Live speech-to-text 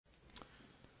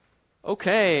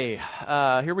Okay,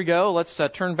 here we go. Let's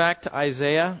turn back to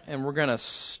Isaiah, and we're going to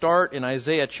start in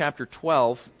Isaiah chapter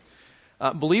 12.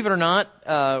 Believe it or not,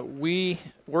 we,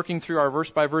 working through our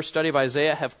verse-by-verse study of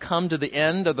Isaiah, have come to the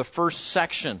end of the first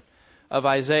section of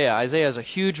Isaiah. Isaiah is a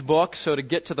huge book, so to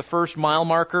get to the first mile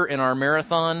marker in our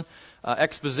marathon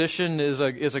exposition is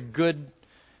a good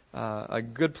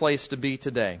place to be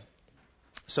today.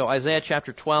 So Isaiah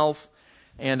chapter 12.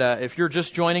 And if you're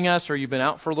just joining us or you've been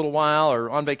out for a little while or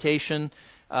on vacation,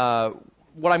 what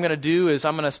I'm going to do is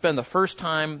I'm going to spend the first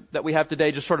time that we have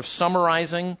today just sort of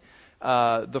summarizing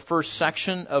the first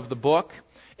section of the book.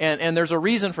 And there's a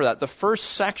reason for that. The first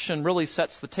section really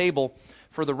sets the table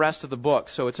for the rest of the book.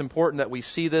 So it's important that we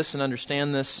see this and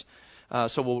understand this.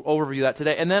 So we'll overview that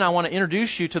today. And then I want to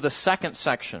introduce you to the second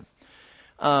section.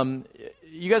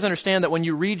 You guys understand that when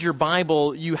you read your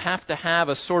Bible, you have to have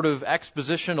a sort of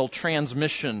expositional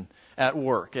transmission at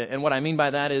work. And what I mean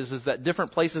by that is that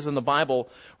different places in the Bible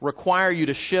require you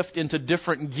to shift into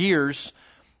different gears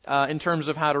in terms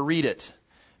of how to read it.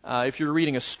 If you're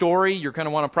reading a story, you're going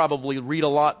to want to probably read a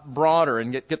lot broader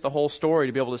and get the whole story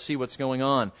to be able to see what's going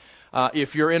on.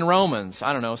 If you're in Romans,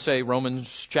 I don't know, say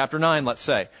Romans chapter 9, let's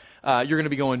say, you're going to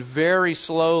be going very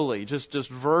slowly, just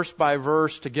verse by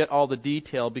verse to get all the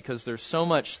detail because there's so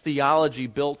much theology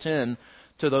built in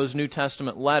to those New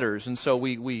Testament letters. And so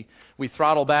we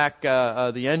throttle back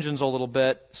the engines a little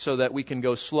bit so that we can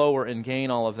go slower and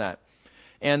gain all of that.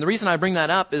 And the reason I bring that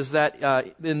up is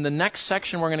that in the next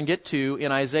section we're going to get to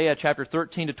in Isaiah chapter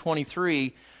 13 to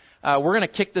 23, we're going to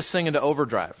kick this thing into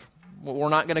overdrive. We're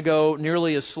not going to go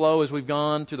nearly as slow as we've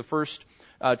gone through the first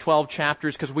 12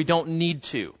 chapters because we don't need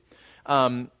to.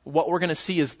 What we're going to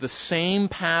see is the same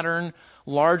pattern,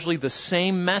 largely the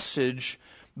same message,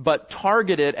 but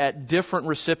targeted at different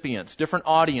recipients, different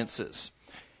audiences.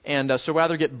 And so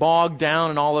rather get bogged down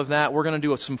in all of that, we're going to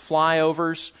do some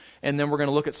flyovers, and then we're going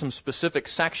to look at some specific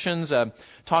sections,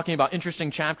 talking about interesting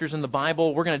chapters in the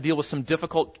Bible. We're going to deal with some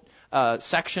difficult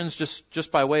sections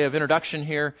just by way of introduction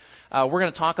here. We're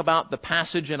going to talk about the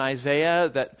passage in Isaiah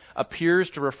that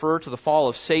appears to refer to the fall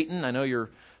of Satan. I know you're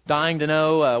dying to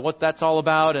know what that's all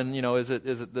about, and is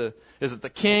it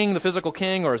the king, the physical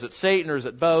king, or is it Satan, or is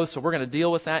it both? So we're going to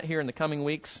deal with that here in the coming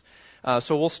weeks.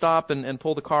 So we'll stop and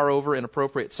pull the car over in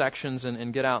appropriate sections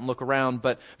and get out and look around.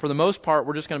 But for the most part,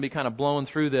 we're just going to be kind of blowing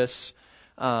through this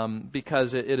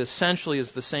because it essentially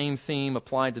is the same theme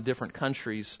applied to different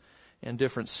countries and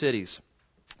different cities.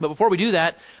 But before we do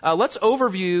that, let's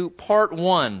overview part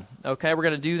 1. Okay, we're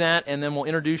going to do that, and then we'll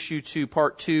introduce you to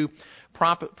part 2.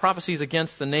 Prophecies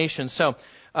against the nation. So,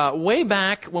 way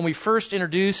back when we first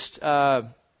introduced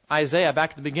Isaiah,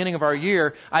 back at the beginning of our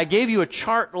year, I gave you a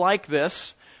chart like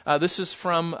this. This is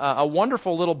from a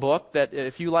wonderful little book that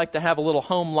if you like to have a little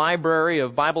home library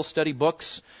of Bible study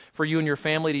books for you and your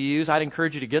family to use, I'd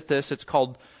encourage you to get this. It's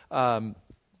called Talk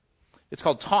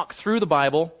Through the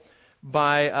Bible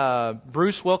by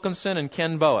Bruce Wilkinson and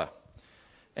Ken Boa.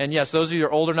 And yes, those of you who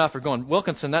are old enough are going,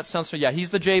 Wilkinson, that sounds familiar. Yeah,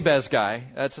 he's the Jabez guy.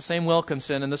 That's the same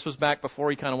Wilkinson, and this was back before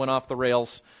he kind of went off the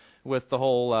rails with the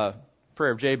whole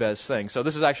Prayer of Jabez thing. So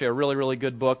this is actually a really, really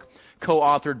good book,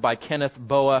 co-authored by Kenneth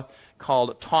Boa,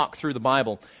 called Talk Through the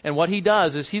Bible. And what he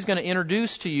does is he's going to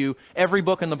introduce to you every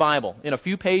book in the Bible. In a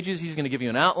few pages, he's going to give you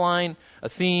an outline, a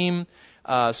theme,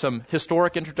 some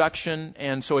historic introduction,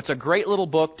 and so it's a great little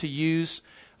book to use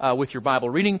with your Bible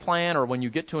reading plan, or when you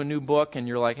get to a new book and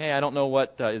you're like, hey, I don't know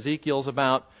what Ezekiel's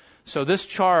about. So this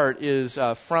chart is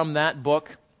from that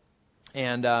book,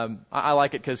 and I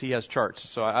like it because he has charts.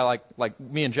 So I like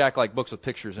me and Jack like books with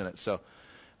pictures in it. So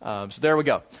there we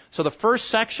go. So the first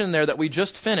section there that we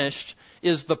just finished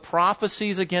is the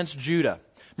prophecies against Judah.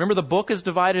 Remember, the book is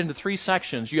divided into 3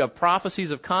 sections. You have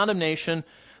prophecies of condemnation.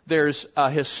 There's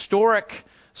a historic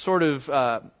sort of,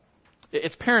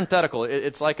 it's parenthetical.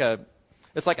 It's like a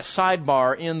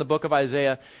sidebar in the book of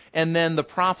Isaiah. And then the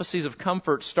prophecies of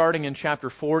comfort starting in chapter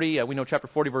 40. We know chapter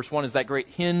 40 verse 1 is that great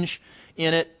hinge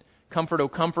in it. Comfort, O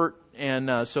comfort.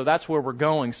 And so that's where we're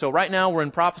going. So right now we're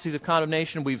in prophecies of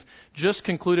condemnation. We've just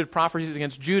concluded prophecies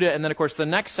against Judah. And then, of course, the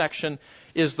next section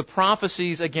is the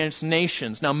prophecies against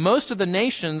nations. Now, most of the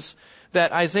nations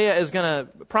that Isaiah is going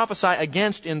to prophesy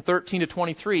against in 13 to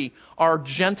 23 are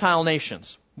Gentile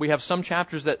nations. We have some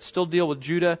chapters that still deal with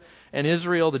Judah and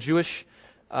Israel, the Jewish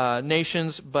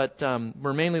nations, but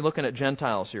we're mainly looking at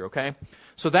Gentiles here, okay?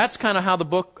 So that's kind of how the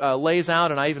book lays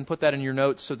out, and I even put that in your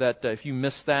notes so that if you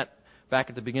missed that back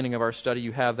at the beginning of our study,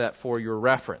 you have that for your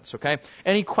reference, okay?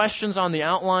 Any questions on the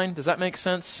outline? Does that make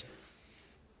sense?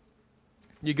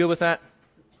 You good with that?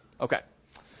 Okay.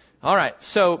 All right,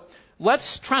 so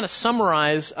let's try to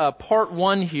summarize part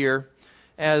 1 here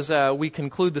as we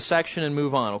conclude the section and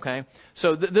move on, okay?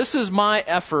 So this is my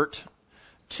effort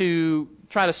to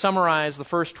try to summarize the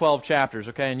first 12 chapters,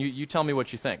 okay? And you tell me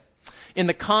what you think. In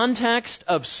the context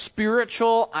of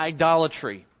spiritual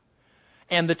idolatry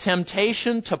and the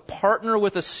temptation to partner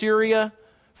with Assyria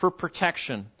for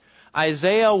protection,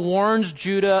 Isaiah warns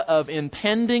Judah of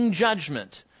impending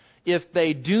judgment if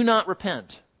they do not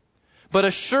repent, but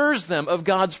assures them of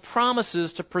God's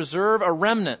promises to preserve a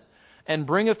remnant and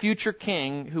bring a future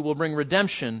king who will bring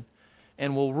redemption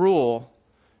and will rule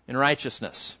in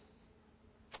righteousness.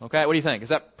 Okay, what do you think? Does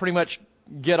that pretty much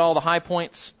get all the high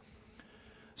points?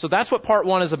 So that's what part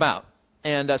 1 is about.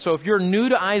 And so if you're new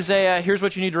to Isaiah, here's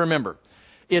what you need to remember.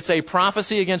 It's a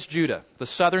prophecy against Judah, the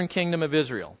southern kingdom of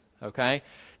Israel. Okay?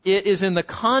 It is in the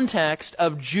context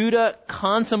of Judah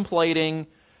contemplating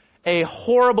a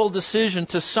horrible decision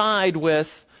to side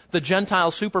with the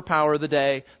Gentile superpower of the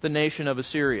day, the nation of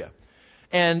Assyria.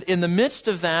 And in the midst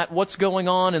of that, what's going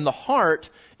on in the heart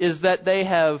is that they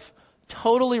have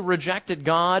totally rejected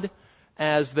God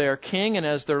as their king and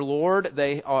as their Lord.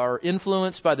 They are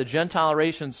influenced by the Gentile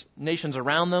nations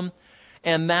around them.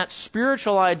 And that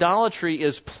spiritual idolatry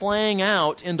is playing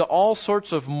out into all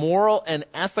sorts of moral and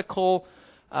ethical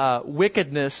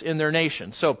wickedness in their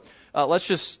nation. So let's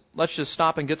just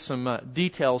stop and get some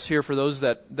details here for those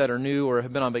that are new or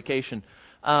have been on vacation.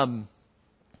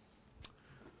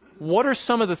 What are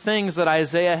some of the things that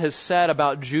Isaiah has said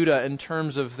about Judah in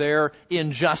terms of their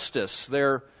injustice,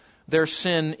 their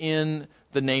sin in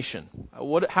the nation?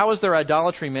 How is their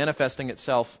idolatry manifesting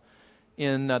itself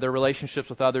in their relationships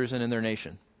with others and in their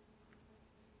nation?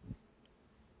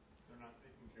 They're not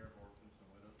taking care of orphans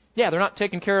and widows. Yeah, they're not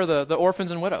taking care of the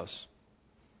orphans and widows.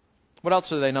 What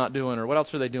else are they not doing, or what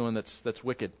else are they doing that's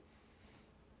wicked?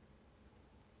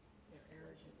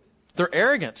 They're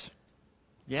arrogant.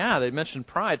 Yeah, they mentioned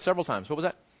pride several times. What was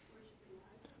that?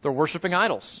 They're worshiping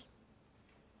idols.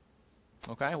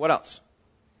 Okay, what else?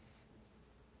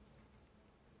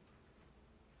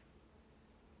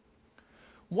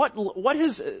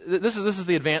 This is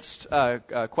the advanced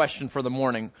question for the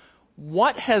morning.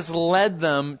 What has led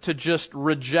them to just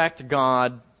reject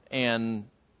God? And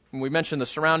we mentioned the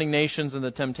surrounding nations and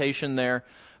the temptation there.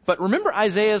 But remember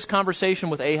Isaiah's conversation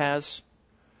with Ahaz?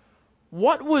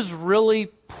 What was really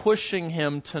pushing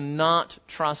him to not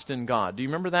trust in God? Do you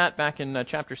remember that back in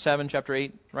chapter 7, chapter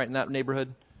 8, right in that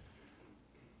neighborhood?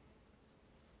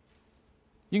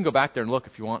 You can go back there and look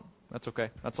if you want. That's okay.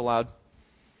 That's allowed.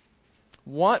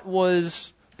 What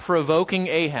was provoking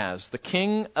Ahaz, the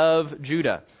king of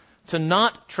Judah, to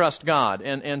not trust God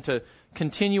and to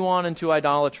continue on into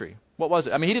idolatry? What was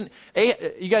it? I mean,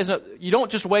 you guys know, you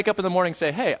don't just wake up in the morning and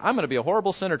say, hey, I'm going to be a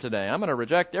horrible sinner today. I'm going to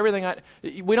reject everything.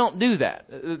 We don't do that.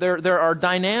 There are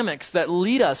dynamics that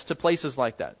lead us to places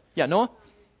like that. Yeah, Noah?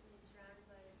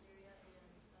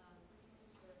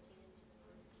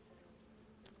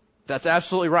 That's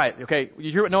absolutely right. Okay,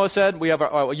 you hear what Noah said? We have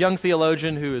a young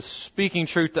theologian who is speaking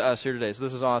truth to us here today, so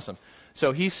this is awesome.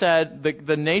 So he said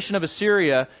the nation of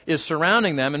Assyria is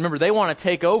surrounding them, and remember, they want to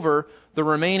take over the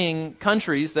remaining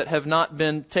countries that have not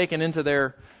been taken into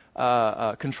their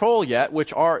control yet,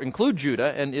 which include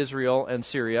Judah and Israel and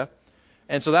Syria.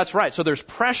 And so that's right. So there's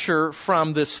pressure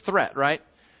from this threat, right?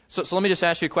 So let me just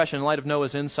ask you a question in light of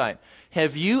Noah's insight.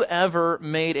 Have you ever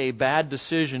made a bad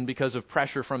decision because of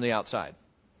pressure from the outside?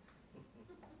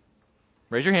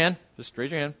 Raise your hand. Just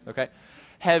raise your hand. Okay.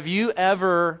 Have you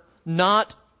ever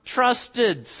not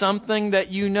trusted something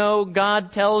that you know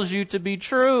God tells you to be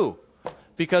true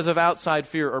because of outside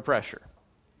fear or pressure?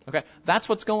 Okay. That's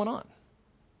what's going on.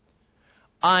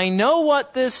 I know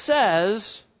what this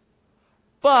says,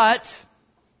 but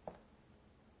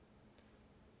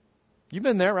you've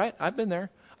been there, right? I've been there.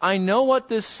 I know what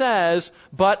this says,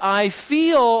 but I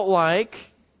feel like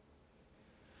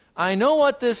I know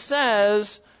what this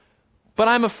says, but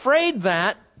I'm afraid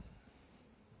that,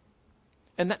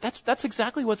 and that's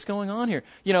exactly what's going on here.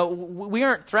 You know, we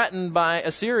aren't threatened by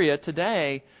Assyria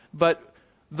today, but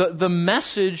the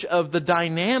message of the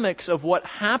dynamics of what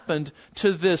happened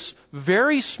to this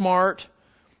very smart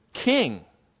king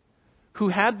who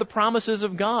had the promises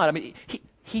of God. I mean,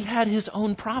 he had his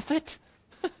own prophet.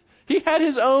 He had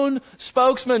his own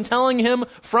spokesman telling him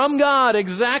from God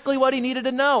exactly what he needed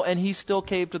to know, and he still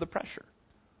caved to the pressure.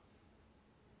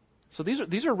 So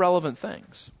these are relevant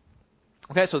things.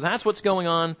 Okay, so that's what's going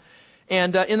on.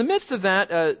 And in the midst of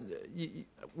that,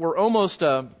 we're almost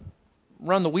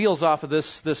run the wheels off of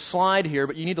this slide here,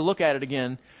 but you need to look at it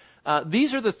again.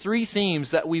 These are the three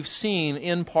themes that we've seen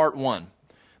in part 1.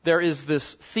 There is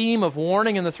this theme of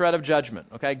warning and the threat of judgment.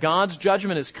 Okay, God's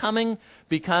judgment is coming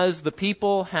because the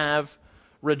people have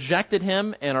rejected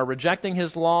him and are rejecting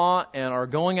his law and are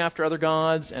going after other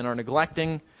gods and are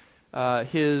neglecting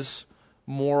his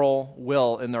moral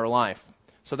will in their life.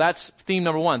 So that's theme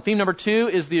number one. Theme number two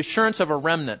is the assurance of a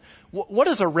remnant. What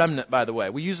is a remnant, by the way?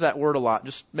 We use that word a lot.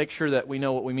 Just make sure that we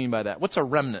know what we mean by that. What's a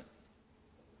remnant?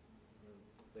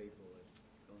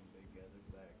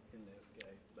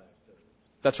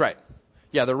 That's right.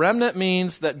 Yeah, the remnant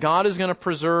means that God is going to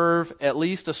preserve at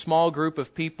least a small group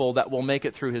of people that will make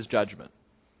it through his judgment.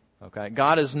 Okay?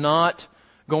 God is not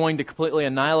going to completely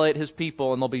annihilate his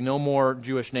people and there'll be no more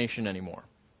Jewish nation anymore.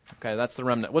 Okay, that's the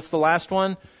remnant. What's the last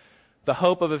one? The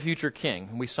hope of a future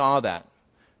king. We saw that.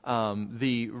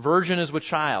 The virgin is with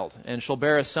child, and she'll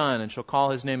bear a son, and she'll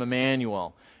call his name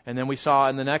Emmanuel. And then we saw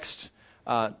in the next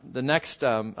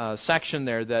section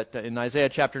there that in Isaiah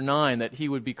chapter 9 that he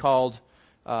would be called,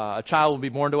 a child will be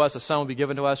born to us, a son will be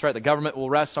given to us, right? The government will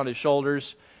rest on his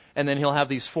shoulders, and then he'll have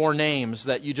these 4 names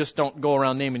that you just don't go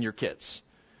around naming your kids.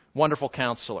 Wonderful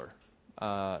Counselor.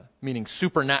 Meaning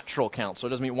supernatural counselor. It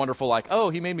doesn't mean wonderful like,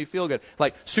 oh, he made me feel good.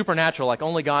 Like supernatural, like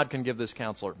only God can give this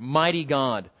counselor. Mighty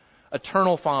God,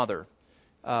 eternal Father,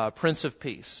 Prince of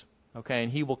Peace. Okay,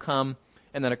 and he will come.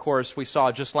 And then, of course, we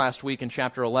saw just last week in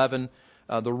chapter 11,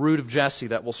 the root of Jesse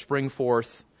that will spring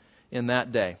forth in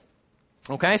that day.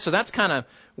 Okay, so that's kind of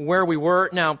where we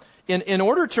were. Now, in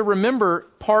order to remember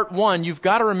part 1, you've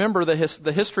got to remember the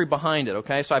history behind it,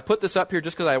 okay? So I put this up here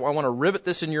just because I want to rivet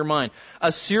this in your mind.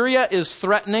 Assyria is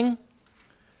threatening.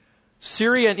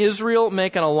 Syria and Israel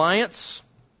make an alliance.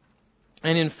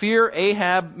 And in fear,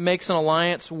 Ahab makes an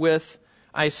alliance with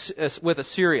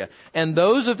Assyria. And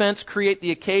those events create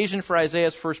the occasion for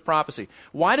Isaiah's first prophecy.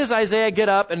 Why does Isaiah get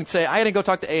up and say, I got to go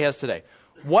talk to Ahaz today?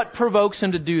 What provokes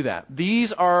him to do that?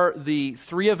 These are the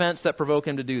 3 events that provoke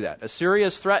him to do that. Assyria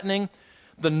is threatening.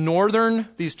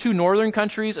 These 2 northern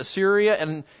countries, Assyria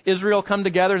and Israel, come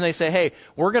together and they say, hey,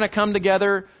 we're going to come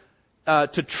together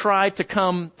to try to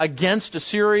come against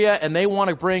Assyria, and they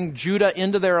want to bring Judah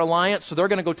into their alliance, so they're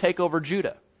going to go take over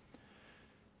Judah.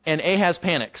 And Ahaz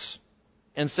panics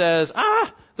and says,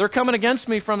 they're coming against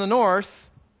me from the north.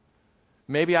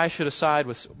 Maybe I should side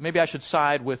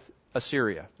with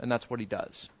Assyria, and that's what he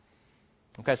does.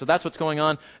 Okay, so that's what's going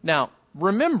on. Now,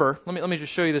 remember, let me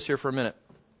just show you this here for a minute.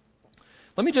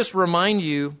 Let me just remind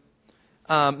you,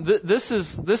 this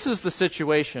is the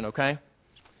situation, okay?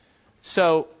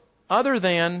 So, other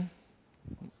than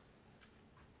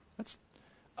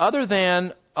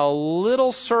a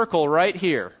little circle right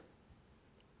here,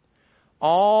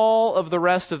 all of the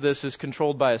rest of this is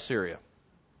controlled by Assyria.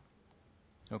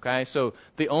 Okay, so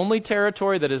the only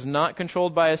territory that is not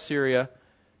controlled by Assyria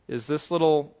is this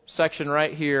little section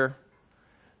right here.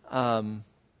 Sorry,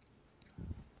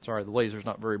 the laser's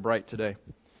not very bright today.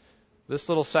 This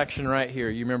little section right here,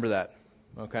 you remember that,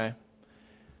 okay?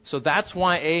 So that's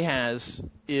why Ahaz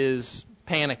is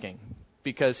panicking,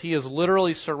 because he is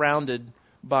literally surrounded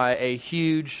by a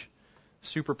huge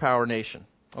superpower nation,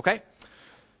 okay?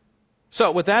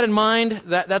 So with that in mind,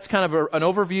 that's kind of an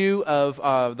overview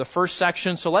of the first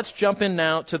section. So let's jump in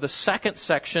now to the second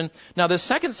section. Now, the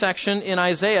second section in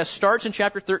Isaiah starts in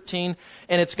chapter 13,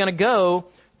 and it's going to go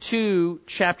to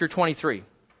chapter 23.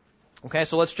 Okay,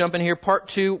 so let's jump in here. Part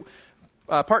 2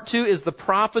 is the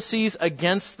prophecies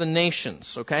against the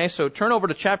nations. Okay, so turn over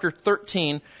to chapter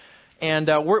 13, and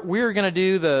we're going to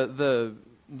do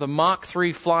the Mach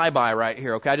 3 flyby right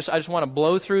here. Okay, I just want to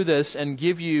blow through this and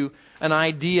give you an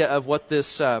idea of what this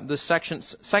second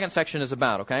section is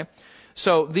about. Okay,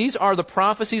 so these are the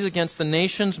prophecies against the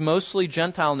nations, mostly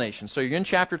Gentile nations. So you're in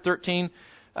chapter 13.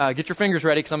 Get your fingers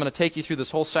ready, because I'm going to take you through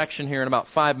this whole section here in about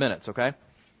 5 minutes. Okay.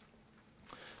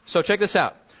 So check this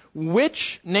out.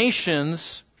 Which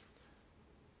nations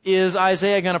is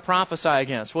Isaiah going to prophesy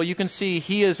against? Well, you can see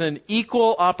he is an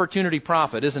equal opportunity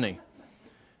prophet, isn't he?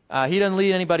 He doesn't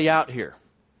leave anybody out here.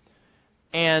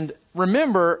 And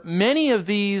remember, many of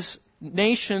these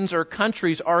nations or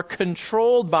countries are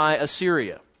controlled by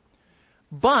Assyria.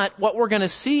 But what we're going to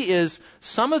see is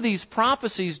some of these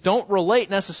prophecies don't relate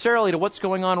necessarily to what's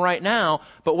going on right now,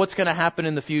 but what's going to happen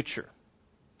in the future.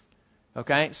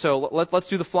 Okay, so let's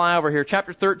do the flyover here.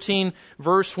 Chapter 13,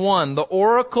 verse 1. The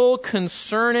oracle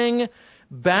concerning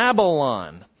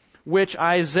Babylon, which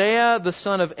Isaiah the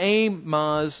son of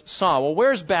Amoz saw. Well,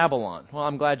 where's Babylon? Well,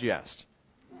 I'm glad you asked.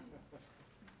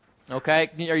 Okay,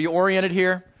 are you oriented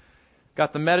here?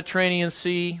 Got the Mediterranean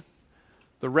Sea,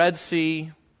 the Red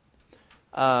Sea.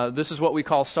 This is what we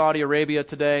call Saudi Arabia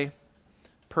today.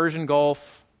 Persian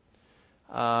Gulf.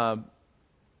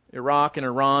 Iraq and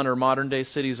Iran are modern-day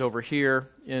cities over here.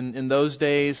 In those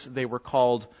days, they were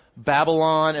called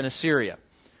Babylon and Assyria.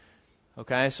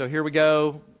 Okay, so here we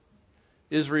go.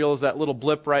 Israel is that little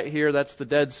blip right here. That's the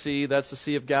Dead Sea. That's the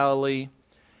Sea of Galilee.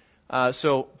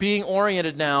 So being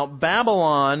oriented now,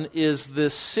 Babylon is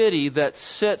this city that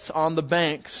sits on the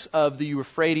banks of the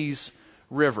Euphrates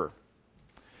River.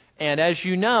 And as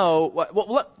you know,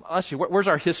 where's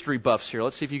our history buffs here?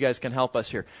 Let's see if you guys can help us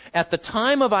here. At the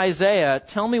time of Isaiah,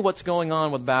 tell me what's going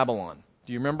on with Babylon.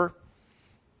 Do you remember?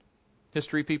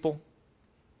 History people?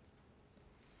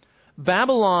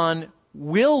 Babylon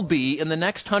will be, in the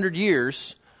next 100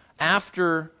 years,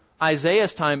 after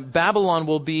Isaiah's time, Babylon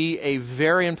will be a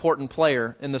very important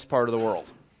player in this part of the world.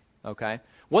 Okay?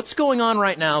 What's going on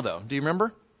right now, though? Do you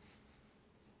remember?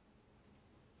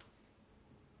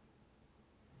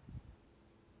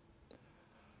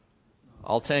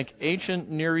 I'll take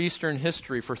ancient Near Eastern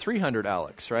history for 300,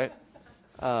 Alex, right?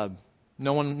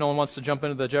 No one wants to jump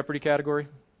into the Jeopardy category?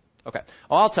 Okay.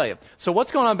 Oh, I'll tell you. So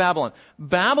what's going on in Babylon?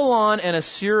 Babylon and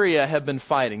Assyria have been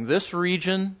fighting. This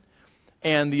region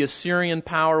and the Assyrian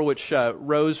power, which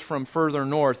rose from further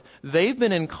north, they've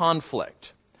been in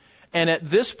conflict. And at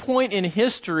this point in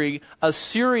history,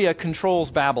 Assyria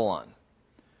controls Babylon.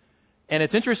 And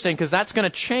it's interesting because that's going to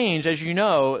change, as you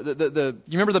know. You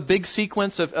remember the big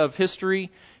sequence of history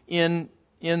in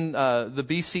the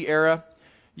BC era?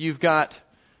 You've got,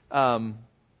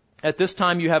 at this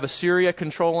time, you have Assyria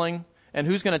controlling. And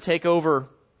who's going to take over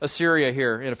Assyria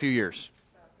here in a few years?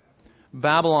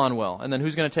 Babylon will. And then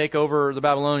who's going to take over the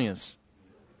Babylonians?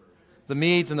 The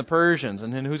Medes and the Persians.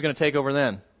 And then who's going to take over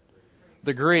then?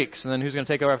 The Greeks. And then who's going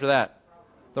to take over after that?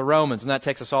 The Romans. And that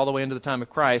takes us all the way into the time of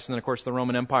Christ. And then, of course, the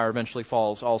Roman Empire eventually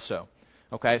falls also.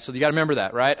 Okay, so you got to remember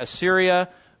that, right? Assyria,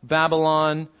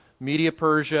 Babylon, Media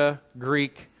Persia,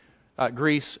 Greece,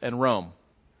 and Rome.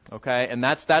 Okay, and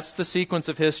that's the sequence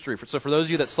of history. So for those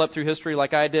of you that slept through history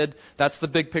like I did, that's the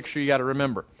big picture you got to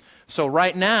remember. So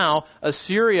right now,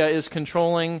 Assyria is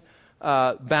controlling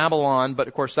Babylon, but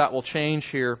of course that will change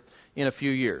here in a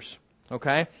few years.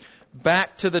 Okay,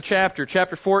 back to the chapter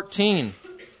 14,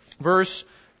 verse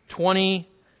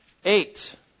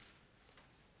 28.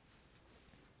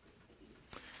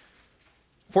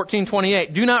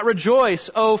 14:28. Do not rejoice,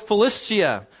 O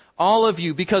Philistia, all of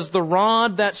you, because the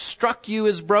rod that struck you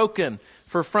is broken.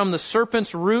 For from the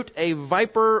serpent's root a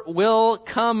viper will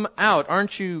come out.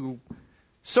 Aren't you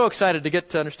so excited to get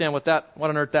to understand what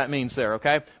on earth that means there,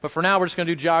 okay? But for now, we're just going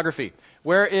to do geography.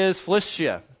 Where is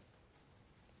Philistia?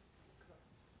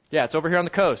 Yeah, it's over here on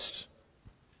the coast.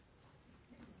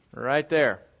 Right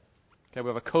there. Okay, we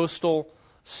have a coastal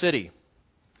city.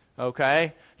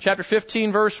 Okay. Chapter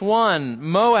 15, verse 1,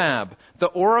 Moab, the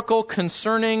oracle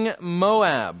concerning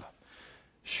Moab.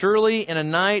 Surely in a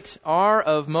night Ar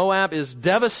of Moab is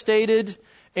devastated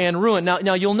and ruined.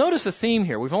 Now you'll notice a theme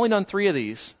here. We've only done 3 of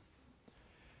these.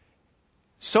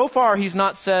 So far he's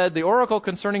not said the oracle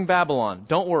concerning Babylon.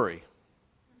 Don't worry.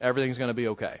 Everything's going to be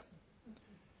okay.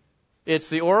 It's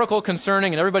the oracle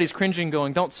concerning, and everybody's cringing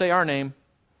going, don't say our name.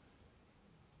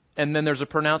 And then there's a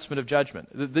pronouncement of judgment.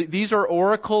 These are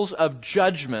oracles of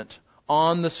judgment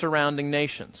on the surrounding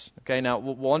nations. Okay, now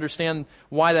we'll understand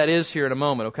why that is here in a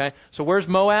moment, okay? So where's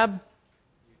Moab?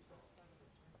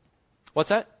 What's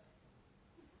that?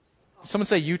 Someone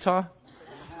say Utah?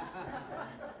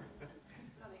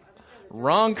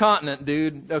 Wrong continent,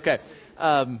 dude. Okay.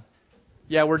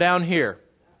 Yeah, we're down here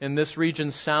in this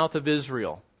region south of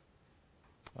Israel.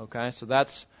 Okay, so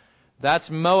that's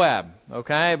Moab.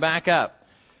 Okay, back up.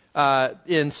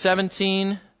 In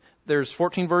 17, there's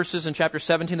 14 verses in chapter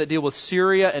 17 that deal with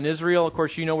Syria and Israel. Of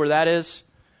course, you know where that is.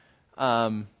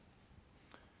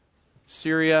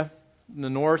 Syria in the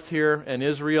north here and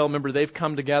Israel. Remember, they've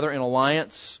come together in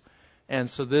alliance. And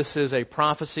so this is a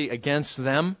prophecy against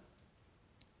them.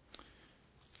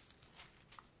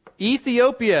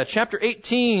 Ethiopia, chapter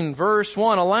 18, verse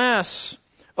 1. Alas,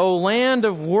 O land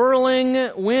of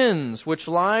whirling winds, which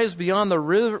lies beyond the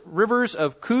rivers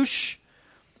of Cush,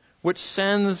 which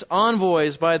sends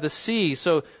envoys by the sea.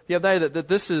 So you have the idea that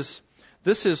this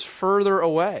is further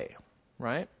away,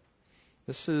 right?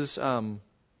 This is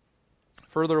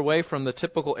further away from the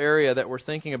typical area that we're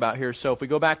thinking about here. So if we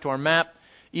go back to our map,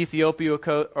 Ethiopia,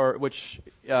 which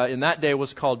in that day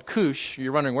was called Cush.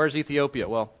 You're wondering, where's Ethiopia?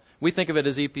 Well, we think of it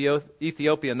as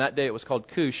Ethiopia. In that day it was called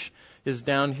Cush. Is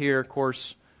down here, of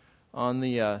course, on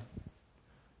the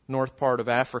north part of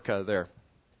Africa there.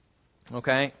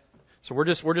 Okay? So we're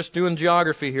just doing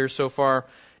geography here so far.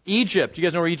 Egypt. You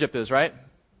guys know where Egypt is, right?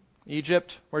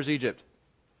 Egypt. Where's Egypt?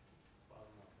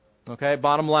 Okay,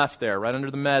 bottom left there, right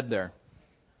under the Med there.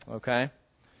 Okay.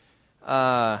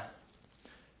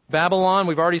 Babylon,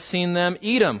 we've already seen them.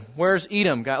 Edom. Where's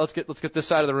Edom? Let's get this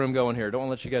side of the room going here. Don't want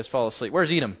to let you guys fall asleep.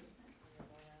 Where's Edom?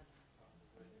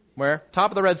 Where?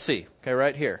 Top of the Red Sea. Okay,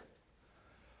 right here.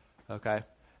 Okay.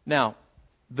 Now,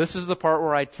 this is the part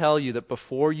where I tell you that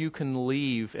before you can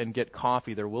leave and get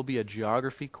coffee, there will be a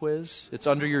geography quiz. It's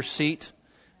under your seat.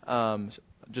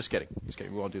 Just kidding. We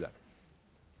won't do that.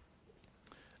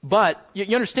 But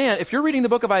you understand, if you're reading the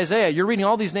book of Isaiah, you're reading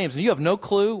all these names, and you have no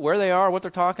clue where they are, what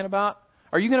they're talking about.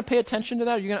 Are you going to pay attention to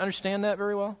that? Are you going to understand that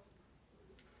very well?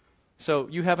 So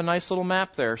you have a nice little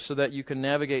map there so that you can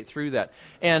navigate through that.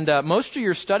 And most of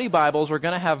your study Bibles are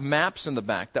going to have maps in the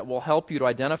back that will help you to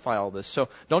identify all this. So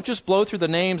don't just blow through the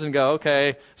names and go,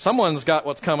 okay, someone's got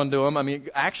what's coming to them. I mean,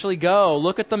 actually go,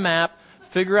 look at the map,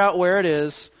 figure out where it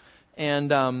is,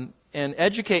 and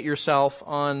educate yourself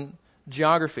on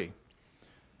geography.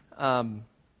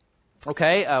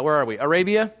 Okay, where are we?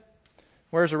 Arabia?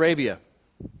 Where's Arabia?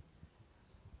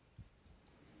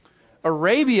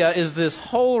 Arabia is this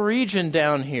whole region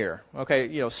down here.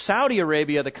 Okay, Saudi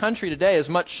Arabia, the country today, is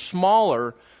much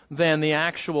smaller than the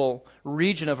actual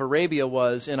region of Arabia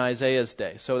was in Isaiah's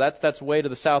day. So that's way to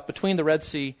the south, between the Red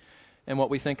Sea and what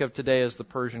we think of today as the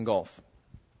Persian Gulf.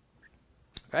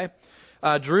 Okay,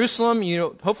 Jerusalem,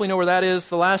 you hopefully know where that is.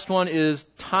 The last one is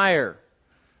Tyre.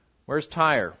 Where's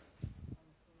Tyre?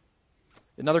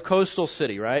 Another coastal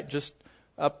city, right? Just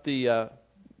up the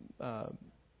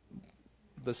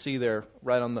sea there,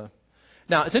 right on the...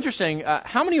 Now, it's interesting.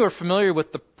 How many are familiar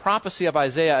with the prophecy of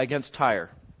Isaiah against Tyre?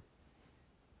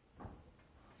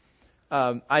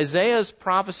 Isaiah's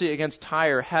prophecy against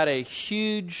Tyre had a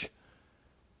huge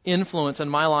influence in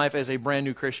my life as a brand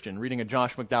new Christian, reading a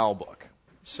Josh McDowell book.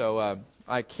 So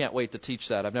I can't wait to teach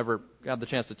that. I've never had the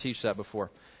chance to teach that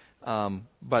before. So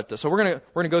we're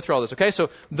gonna go through all this. Okay,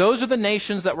 so those are the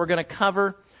nations that we're going to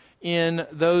cover in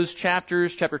those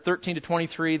chapters, chapter 13 to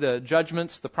 23, the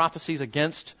judgments, the prophecies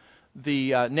against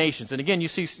the nations. And again, you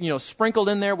see, sprinkled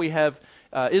in there, we have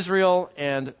Israel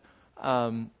and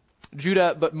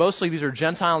Judah, but mostly these are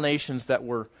Gentile nations that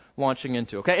we're launching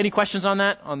into. Okay, any questions on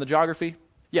that, on the geography?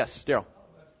 Yes, Daryl.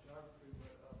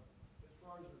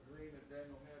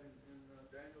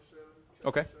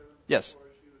 Okay. Yes.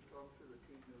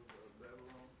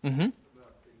 Mm-hmm.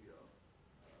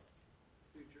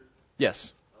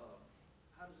 Yes.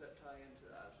 How does that tie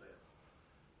into Isaiah?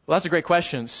 Well, that's a great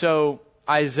question. So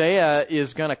Isaiah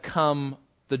is going to come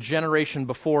the generation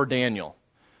before Daniel.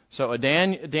 So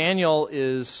Daniel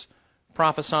is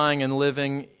prophesying and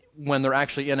living when they're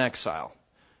actually in exile.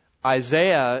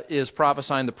 Isaiah is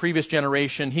prophesying the previous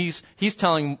generation. He's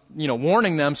telling,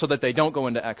 warning them so that they don't go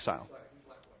into exile.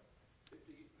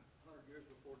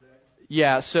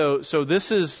 Yeah, so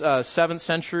this is 7th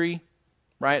century,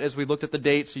 right, as we looked at the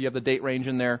date, so you have the date range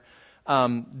in there.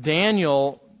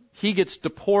 Daniel, he gets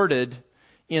deported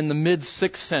in the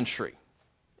mid-6th century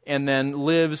and then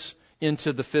lives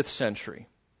into the 5th century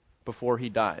before he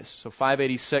dies. So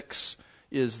 586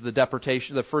 is the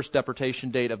deportation, the first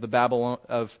deportation date of the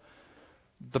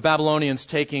Babylonians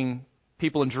taking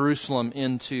people in Jerusalem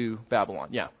into Babylon.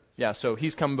 Yeah, so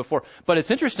he's coming before. But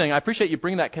it's interesting, I appreciate you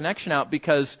bringing that connection out,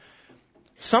 because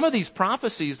some of these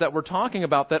prophecies that we're talking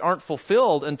about that aren't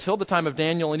fulfilled until the time of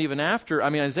Daniel and even after,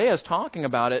 Isaiah is talking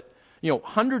about it,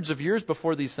 hundreds of years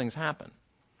before these things happen.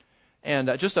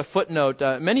 And just a footnote,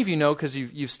 many of you know, because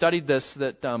you've studied this,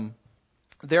 that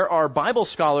there are Bible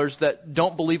scholars that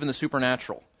don't believe in the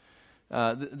supernatural.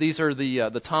 These are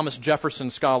the Thomas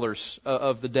Jefferson scholars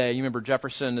of the day. You remember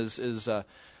Jefferson is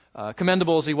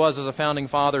commendable as he was as a founding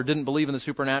father, didn't believe in the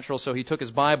supernatural, so he took his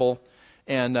Bible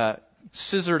and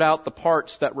scissored out the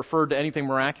parts that referred to anything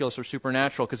miraculous or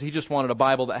supernatural, because he just wanted a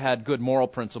Bible that had good moral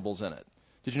principles in it.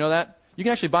 Did you know that? You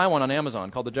can actually buy one on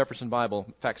Amazon called the Jefferson Bible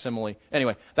facsimile.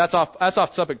 Anyway, that's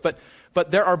off subject.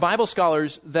 But there are Bible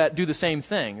scholars that do the same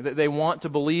thing. They want to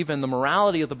believe in the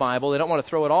morality of the Bible. They don't want to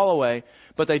throw it all away,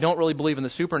 but they don't really believe in the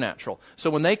supernatural.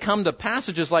 So when they come to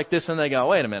passages like this and they go,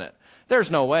 wait a minute, there's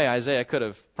no way Isaiah could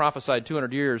have prophesied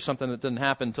 200 years, something that didn't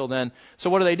happen until then. So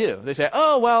what do? They say,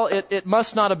 oh, well, it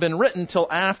must not have been written till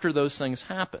after those things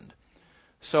happened.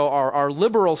 So our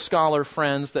liberal scholar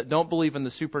friends that don't believe in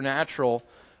the supernatural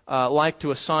like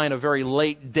to assign a very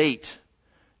late date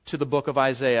to the book of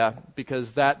Isaiah,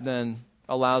 because that then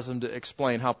allows them to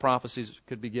explain how prophecies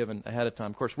could be given ahead of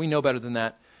time. Of course, we know better than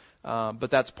that, but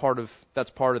that's part of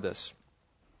this.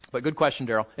 But good question,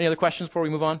 Daryl. Any other questions before we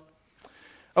move on?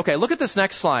 Okay, look at this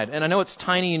next slide. And I know it's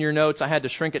tiny in your notes. I had to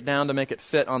shrink it down to make it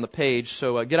fit on the page.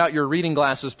 So get out your reading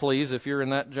glasses, please, if you're in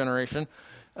that generation.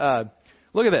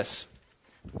 Look at this.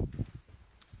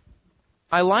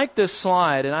 I like this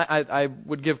slide, and I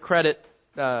would give credit,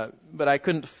 but I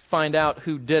couldn't find out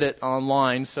who did it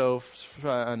online. So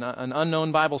an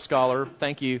unknown Bible scholar,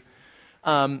 thank you.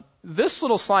 This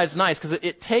little slide's nice because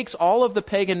it takes all of the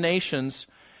pagan nations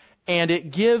and it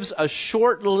gives a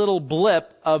short little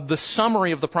blip of the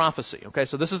summary of the prophecy. Okay,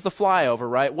 so this is the flyover,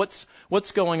 right?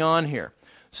 What's going on here?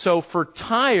 So for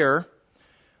Tyre,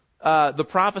 the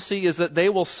prophecy is that they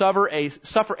will suffer a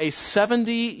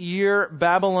 70-year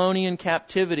Babylonian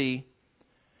captivity,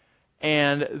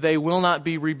 and they will not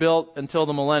be rebuilt until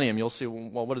the millennium. You'll see,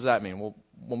 well, what does that mean? Well,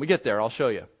 when we get there, I'll show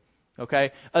you.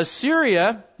 Okay?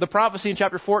 Assyria, the prophecy in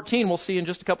chapter 14, we'll see in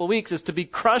just a couple of weeks, is to be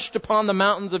crushed upon the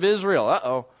mountains of Israel.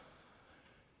 Uh-oh.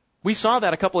 We saw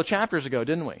that a couple of chapters ago,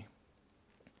 didn't we?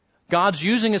 God's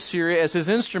using Assyria as his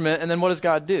instrument, and then what does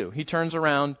God do? He turns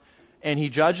around and he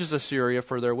judges Assyria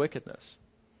for their wickedness.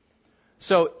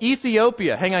 So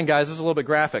Ethiopia, hang on guys, this is a little bit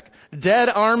graphic. Dead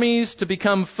armies to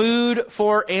become food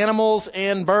for animals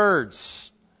and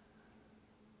birds.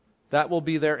 That will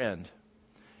be their end.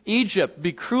 Egypt,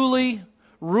 be cruelly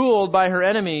ruled by her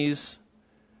enemies,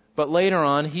 but later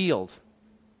on healed.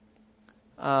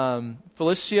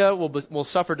 Philistia will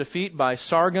suffer defeat by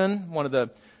Sargon, one of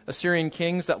the Assyrian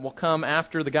kings that will come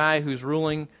after the guy who's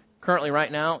ruling currently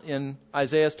right now in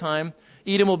Isaiah's time.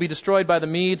 Edom will be destroyed by the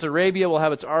Medes. Arabia will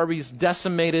have its armies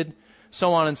decimated,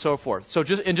 so on and so forth. So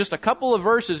in just a couple of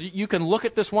verses, you can look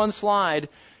at this one slide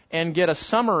and get a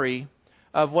summary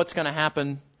of what's going to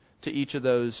happen to each of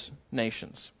those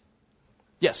nations.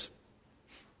 Yes?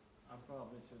 I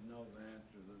probably should know the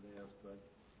answer to this, but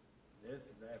this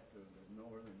is after the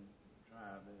northern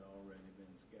tribe had already been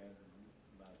scattered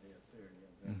by the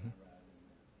Assyrians. Mm-hmm. Right in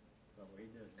there. So he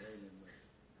just dealing with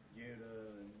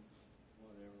Judah and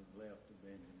whatever left of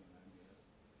Benjamin, I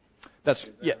guess.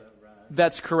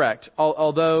 That's correct.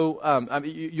 Although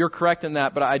you're correct in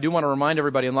that, but I do want to remind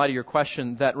everybody in light of your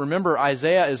question that remember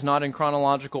Isaiah is not in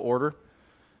chronological order.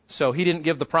 So he didn't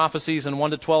give the prophecies in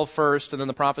 1 to 12 first, and then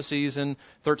the prophecies in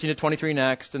 13 to 23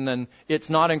 next, and then it's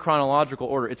not in chronological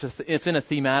order. It's in a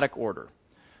thematic order.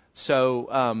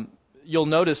 So you'll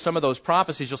notice some of those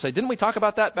prophecies. You'll say, "Didn't we talk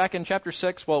about that back in chapter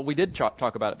 6?" Well, we did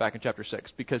talk about it back in chapter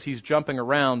 6 because he's jumping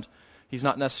around. He's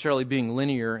not necessarily being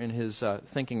linear in his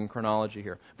thinking and chronology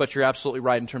here. But you're absolutely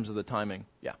right in terms of the timing.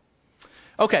 Yeah.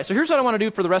 Okay, so here's what I want to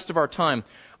do for the rest of our time.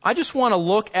 I just want to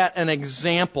look at an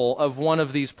example of one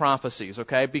of these prophecies,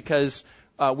 okay? Because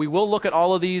we will look at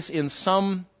all of these in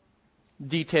some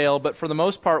detail, but for the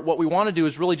most part, what we want to do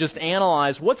is really just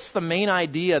analyze what's the main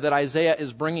idea that Isaiah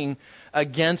is bringing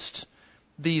against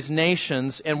these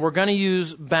nations, and we're going to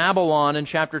use Babylon in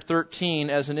chapter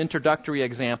 13 as an introductory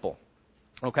example.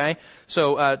 Okay?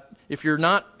 So if you're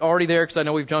not already there, because I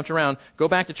know we've jumped around, go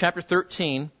back to chapter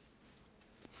 13,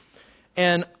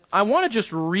 and I want to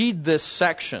just read this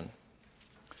section,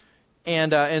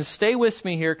 and stay with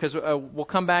me here because we'll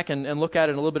come back and look at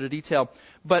it in a little bit of detail.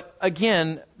 But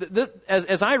again,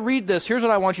 as I read this, here's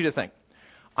what I want you to think.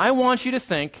 I want you to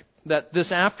think that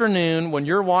this afternoon, when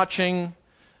you're watching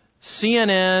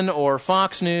CNN or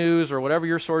Fox News or whatever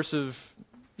your source of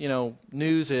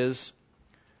news is,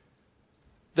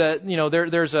 that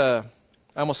there's a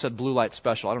I almost said blue light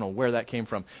special. I don't know where that came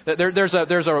from. There's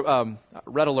a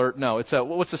red alert. No, it's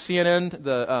what's the CNN?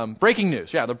 The breaking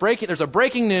news. Yeah, there's a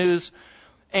breaking news,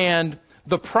 and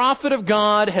the prophet of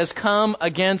God has come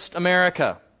against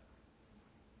America,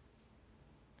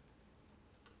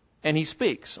 and he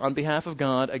speaks on behalf of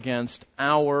God against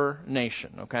our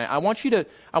nation. Okay, I want you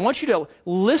to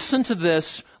listen to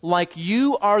this like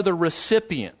you are the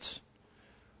recipient.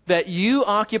 That you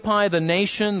occupy the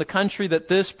nation, the country that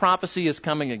this prophecy is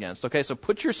coming against. Okay, so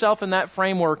put yourself in that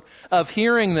framework of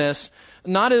hearing this,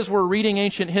 not as we're reading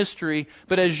ancient history,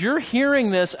 but as you're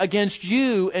hearing this against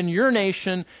you and your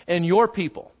nation and your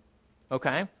people.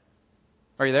 Okay?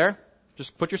 Are you there?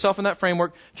 Just put yourself in that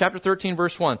framework. Chapter 13,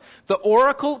 verse 1. The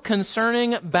oracle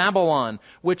concerning Babylon,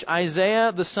 which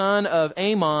Isaiah the son of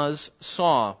Amoz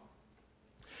saw.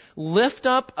 Lift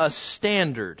up a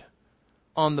standard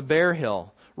on the bare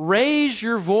hill. Raise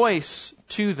your voice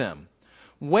to them.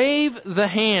 Wave the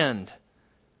hand,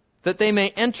 that they may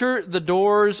enter the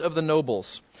doors of the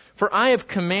nobles. For I have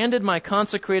commanded my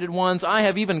consecrated ones. I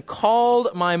have even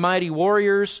called my mighty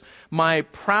warriors, my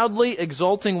proudly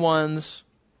exulting ones,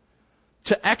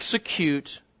 to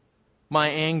execute my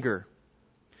anger.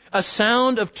 A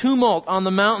sound of tumult on the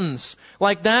mountains,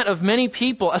 like that of many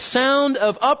people. A sound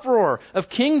of uproar, of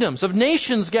kingdoms, of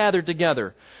nations gathered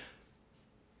together.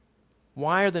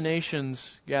 Why are the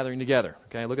nations gathering together?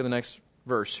 Okay, look at the next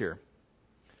verse here.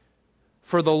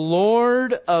 For the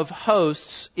Lord of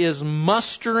hosts is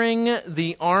mustering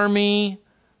the army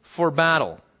for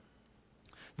battle.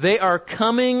 They are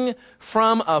coming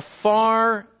from a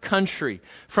far country,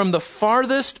 from the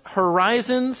farthest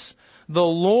horizons, the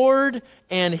Lord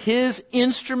and His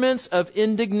instruments of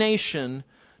indignation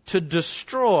to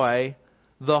destroy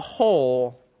the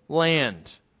whole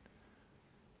land.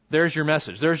 There's your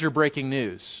message. There's your breaking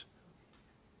news.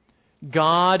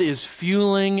 God is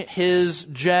fueling His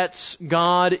jets.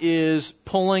 God is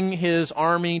pulling His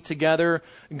army together.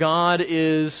 God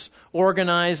is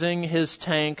organizing His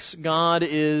tanks. God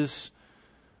is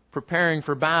preparing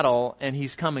for battle, and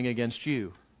He's coming against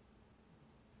you.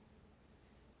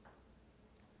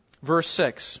 Verse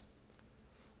 6.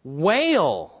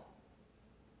 Wail,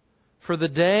 for the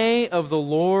day of the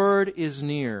Lord is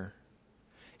near.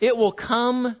 It will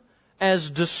come as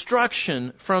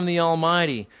destruction from the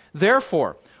Almighty.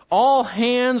 Therefore, all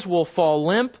hands will fall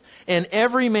limp, and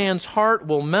every man's heart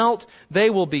will melt.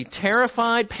 They will be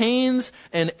terrified. Pains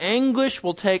and anguish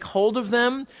will take hold of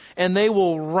them, and they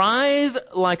will writhe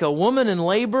like a woman in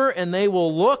labor, and they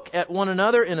will look at one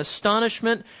another in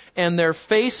astonishment, and their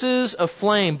faces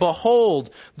aflame. Behold,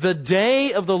 the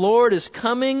day of the Lord is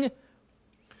coming,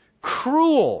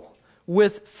 cruel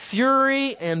with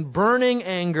fury and burning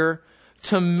anger,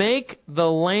 to make the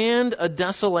land a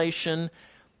desolation,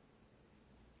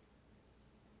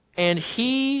 and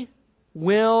He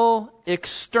will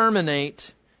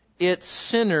exterminate its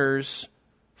sinners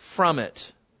from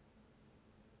it.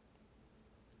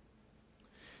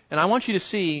 And I want you to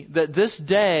see that this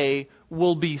day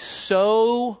will be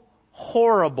so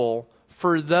horrible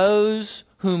for those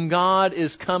whom God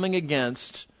is coming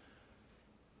against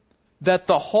that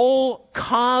the whole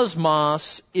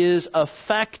cosmos is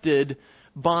affected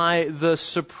by the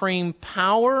supreme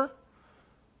power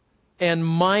and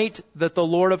might that the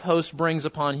Lord of hosts brings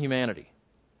upon humanity.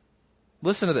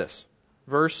 Listen to this.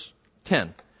 Verse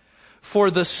 10. For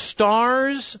the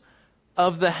stars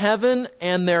of the heaven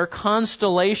and their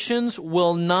constellations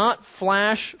will not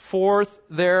flash forth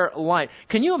their light.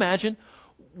 Can you imagine?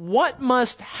 What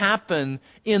must happen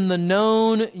in the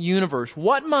known universe?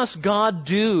 What must God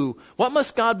do? What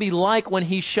must God be like when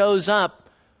He shows up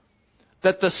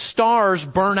that the stars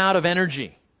burn out of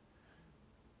energy?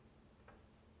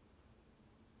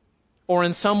 Or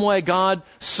in some way God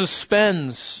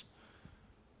suspends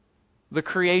the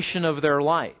creation of their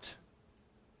light.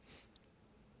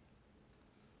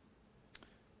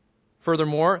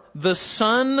 Furthermore, the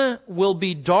sun will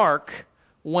be dark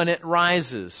when it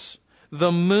rises.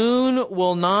 The moon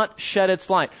will not shed its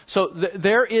light. So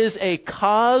there is a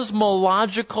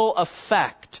cosmological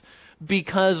effect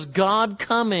because God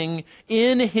coming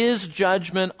in His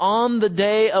judgment on the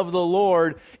day of the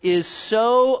Lord is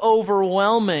so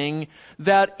overwhelming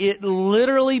that it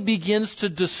literally begins to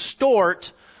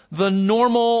distort the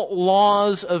normal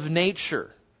laws of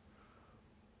nature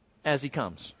as He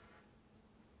comes.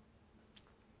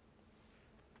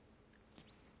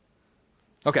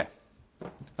 Okay.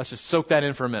 Let's just soak that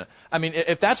in for a minute. I mean,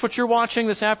 if that's what you're watching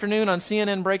this afternoon on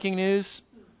CNN Breaking News,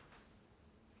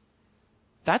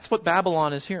 that's what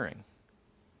Babylon is hearing.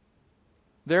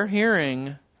 They're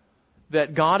hearing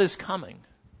that God is coming,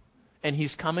 and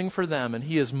He's coming for them, and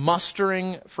He is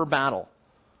mustering for battle.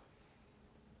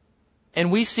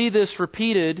 And we see this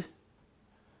repeated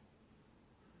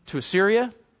to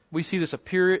Assyria. We see this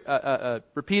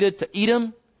repeated to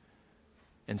Edom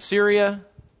and Syria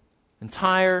and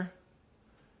Tyre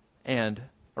and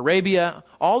Arabia,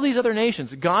 all these other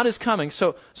nations. God is coming.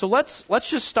 So let's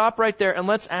just stop right there and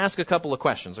let's ask a couple of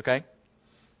questions, okay?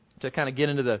 To kind of get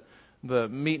into the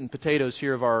meat and potatoes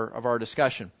here of our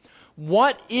discussion.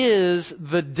 What is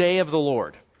the day of the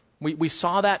Lord? We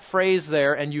saw that phrase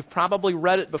there, and you've probably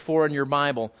read it before in your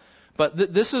Bible.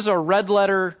 But this is a red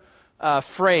letter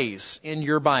phrase in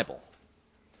your Bible.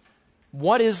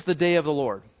 What is the day of the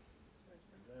Lord?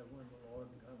 Is that when the Lord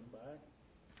comes back?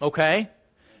 Okay.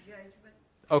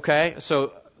 Okay,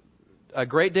 so a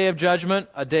great day of judgment,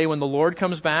 a day when the Lord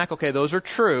comes back. Okay, those are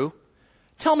true.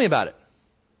 Tell me about it.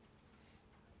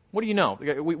 What do you know?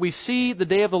 We see the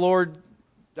day of the Lord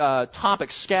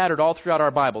topics scattered all throughout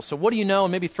our Bible. So what do you know?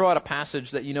 And maybe throw out a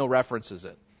passage that you know references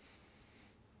it.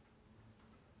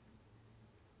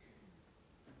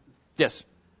 Yes?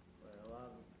 Well,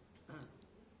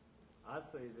 I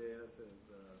see this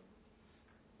as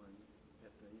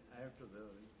after the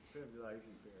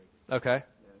tribulation period. Okay.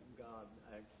 That God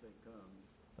actually comes.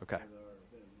 Okay. To the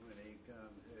earth, and when He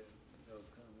comes, He'll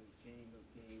come as King of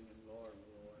Kings and Lord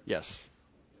of Lords. Yes.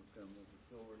 He'll come with a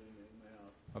sword in His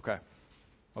mouth. Okay.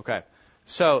 Okay.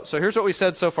 So here's what we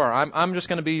said so far. I'm just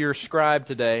going to be your scribe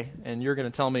today, and you're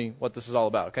going to tell me what this is all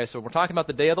about. Okay, so we're talking about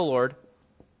the day of the Lord.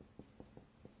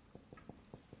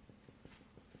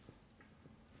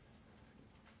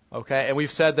 Okay, and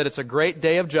we've said that it's a great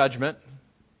day of judgment.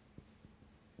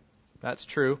 That's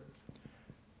true.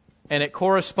 And it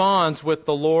corresponds with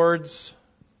the Lord's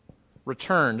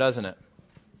return, doesn't it?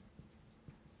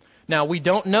 Now, we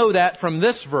don't know that from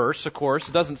this verse, of course.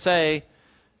 It doesn't say,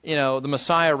 the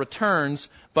Messiah returns,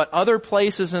 but other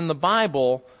places in the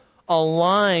Bible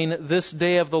align this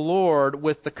day of the Lord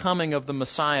with the coming of the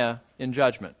Messiah in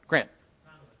judgment. Grant.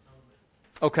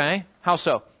 Okay. How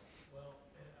so? Well,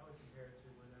 I would compare it to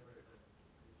whenever the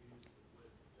Jews would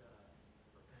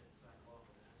repent, sign off,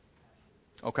 and ask for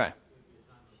passion. Okay. It would be a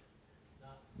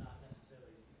time of not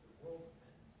necessarily the world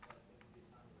repentance, but it would be a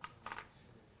time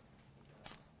of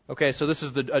sin. Okay, so this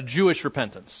is a Jewish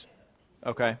repentance.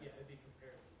 Okay. Yeah, it'd be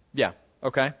compared to. Yeah.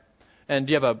 Okay. And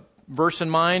do you have a verse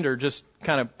in mind, or just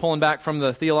kind of pulling back from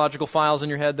the theological files in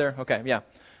your head there? Okay. Yeah.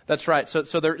 That's right. So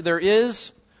there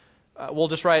is. We'll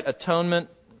just write atonement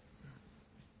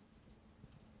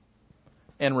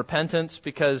and repentance,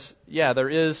 because, there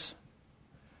is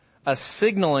a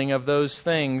signaling of those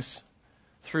things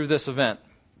through this event.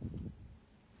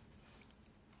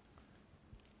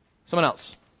 Someone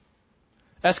else.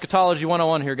 Eschatology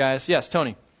 101 here, guys. Yes,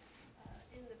 Tony.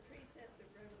 In the precept of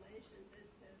Revelation, it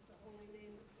says the holy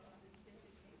name of God is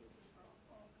vindicated before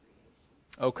all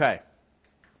creation. Okay.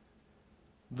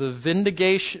 The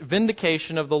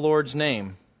vindication of the Lord's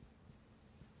name.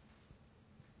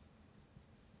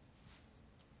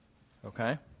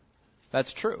 Okay.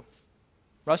 That's true.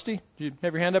 Rusty, do you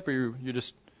have your hand up, or you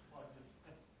just...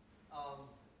 It'll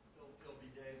be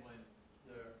a day when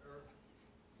the earth,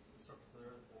 the surface of the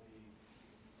earth will be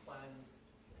cleansed,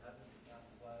 the heavens will pass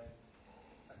away.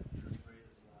 2 Peter 3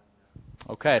 is a lot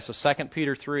now. Okay, so 2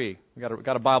 Peter 3. We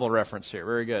got a Bible reference here.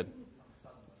 Very good.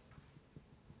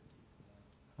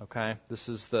 Okay, this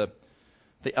is the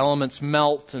elements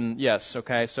melt, and yes,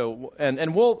 okay. So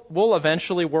and we'll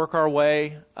eventually work our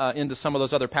way into some of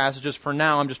those other passages. For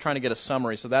now, I'm just trying to get a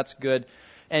summary, so that's good.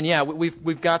 And yeah,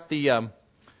 we've got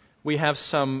we have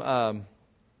some how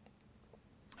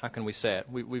can we say it?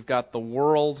 We've got the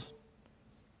world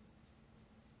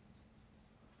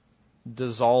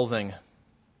dissolving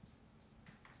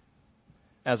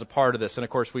as a part of this, and of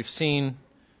course we've seen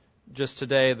just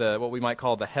today what we might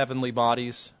call the heavenly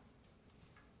bodies.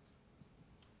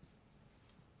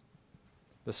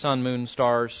 The sun, moon,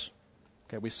 stars.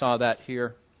 Okay, we saw that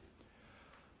here.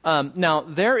 Now,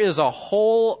 there is a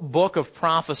whole book of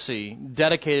prophecy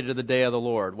dedicated to the day of the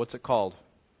Lord. What's it called?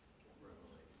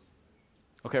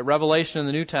 Okay, Revelation in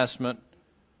the New Testament.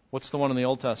 What's the one in the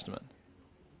Old Testament?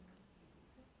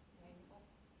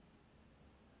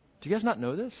 Do you guys not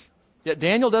know this? Yeah,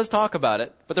 Daniel does talk about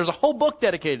it, but there's a whole book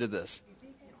dedicated to this.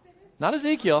 Not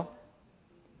Ezekiel.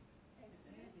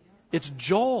 It's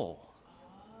Joel.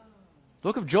 The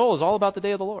book of Joel is all about the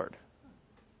day of the Lord.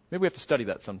 Maybe we have to study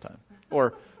that sometime.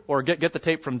 Or get the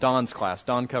tape from Don's class.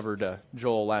 Don covered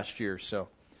Joel last year. So,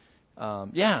 I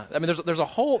mean, there's a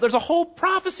whole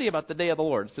prophecy about the day of the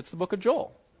Lord. It's the book of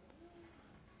Joel.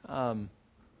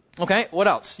 Okay, what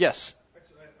else? Yes.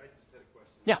 Actually, I just had a question.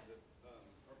 Yeah.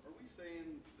 Are we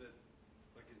saying that,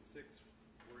 like in 6,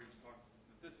 where he's talking,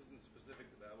 that this isn't specific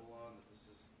to Babylon, that this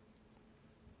is...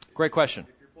 Great question.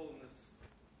 If you're pulling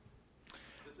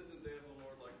this isn't day of the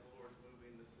Lord like the Lord's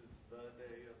moving, this is the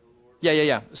day of the Lord?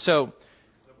 Yeah. So,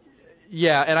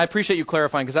 yeah, and I appreciate you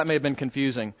clarifying, because that may have been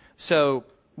confusing. So,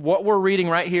 what we're reading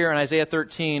right here in Isaiah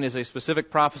 13 is a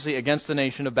specific prophecy against the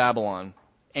nation of Babylon.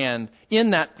 And in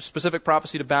that specific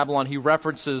prophecy to Babylon, he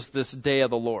references this day of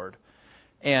the Lord.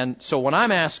 And so what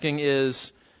I'm asking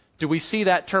is, do we see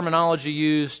that terminology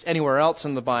used anywhere else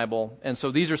in the Bible? And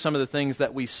so these are some of the things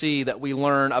that we see, that we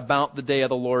learn about the day of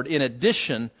the Lord in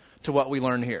addition to what we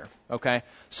learn here. Okay?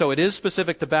 So it is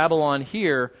specific to Babylon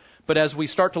here, but as we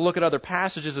start to look at other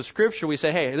passages of Scripture, we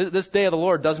say, hey, this day of the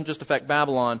Lord doesn't just affect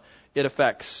Babylon, it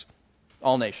affects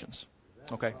all nations.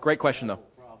 Okay? Great question, though.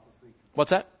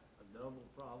 What's that?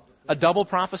 A double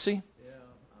prophecy?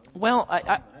 Well,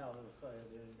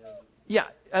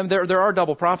 there are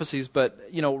double prophecies, but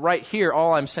right here,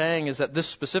 all I'm saying is that this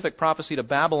specific prophecy to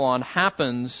Babylon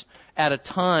happens at a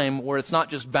time where it's not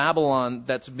just Babylon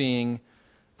that's being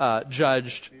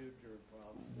judged.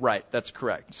 Right, that's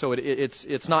correct. So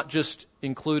it's not just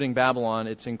including Babylon;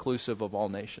 it's inclusive of all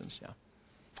nations. Yeah.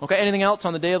 Okay. Anything else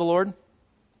on the day of the Lord?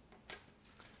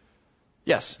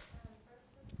 Yes.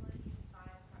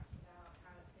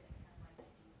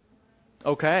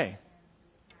 Okay.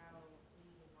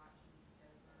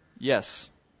 Yes.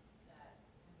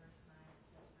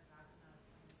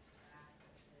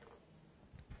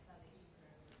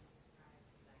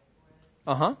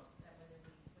 Uh-huh.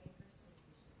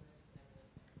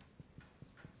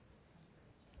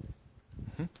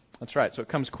 That's right. So it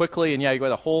comes quickly, and you got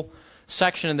the whole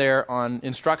section in there on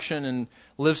instruction and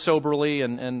live soberly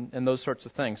and those sorts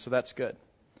of things. So that's good.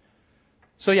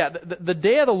 So yeah, the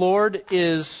day of the Lord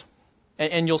is,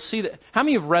 and you'll see that. How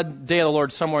many have read Day of the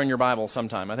Lord somewhere in your Bible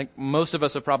sometime? I think most of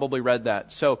us have probably read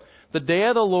that. So the day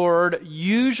of the Lord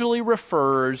usually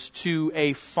refers to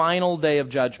a final day of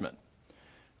judgment.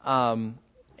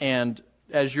 And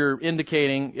as you're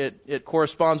indicating, it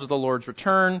corresponds with the Lord's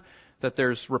return, that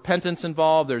there's repentance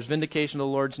involved, there's vindication of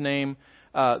the Lord's name.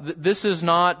 This is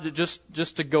not,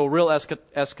 just to go real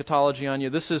eschatology on you,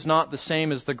 this is not the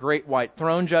same as the great white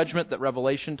throne judgment that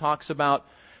Revelation talks about,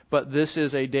 but this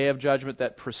is a day of judgment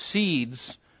that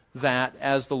precedes that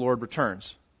as the Lord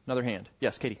returns. Another hand.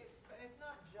 Yes, Katie. But it's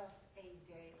not just a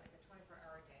day, like a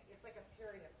 24-hour day. It's like a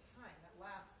period of time that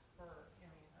lasts for,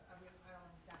 I don't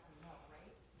exactly know,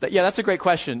 right? Yeah, that's a great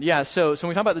question. Yeah, so when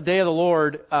we talk about the day of the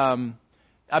Lord,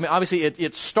 obviously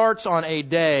it starts on a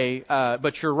day,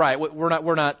 but you're right.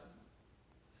 We're not,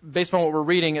 based on what we're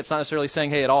reading, it's not necessarily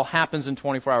saying, hey, it all happens in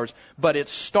 24 hours, but it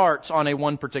starts on a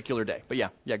one particular day. But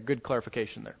yeah, good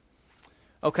clarification there.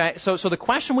 Okay, so the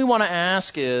question we want to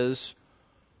ask is,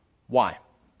 why?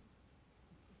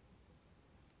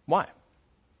 Why?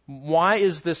 Why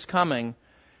is this coming?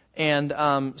 And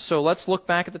so let's look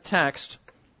back at the text,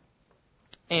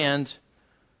 and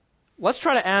let's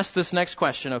try to ask this next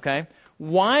question, okay?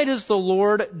 Why does the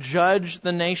Lord judge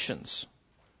the nations?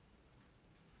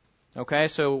 Okay,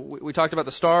 so we talked about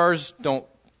the stars don't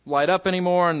light up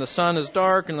anymore, and the sun is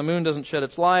dark, and the moon doesn't shed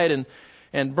its light,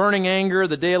 and burning anger,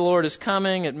 the day of the Lord is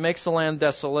coming, it makes the land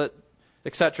desolate,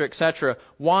 etc., etc.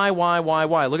 Why?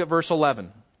 Look at verse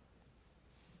 11.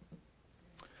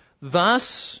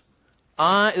 Thus,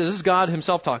 this is God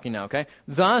himself talking now, okay?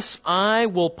 Thus I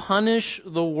will punish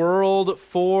the world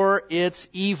for its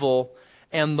evil,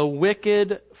 and the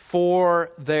wicked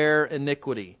for their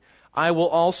iniquity. I will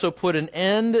also put an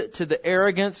end to the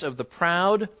arrogance of the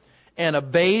proud and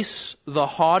abase the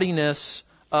haughtiness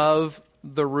of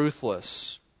the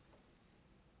ruthless.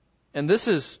 And this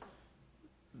is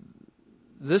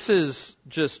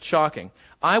just shocking.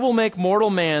 I will make mortal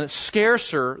man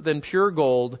scarcer than pure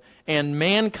gold, and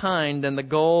mankind than the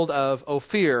gold of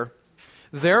Ophir.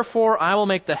 Therefore I will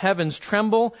make the heavens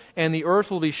tremble, and the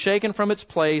earth will be shaken from its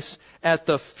place at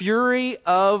the fury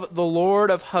of the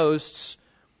Lord of hosts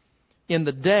in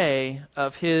the day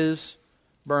of his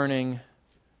burning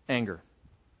anger.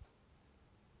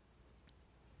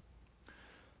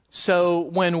 So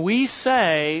when we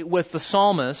say with the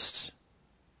psalmist,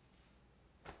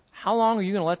 how long are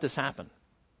you going to let this happen?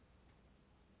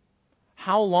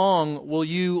 How long will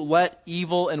you let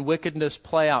evil and wickedness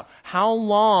play out? How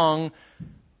long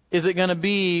is it going to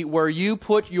be where you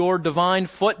put your divine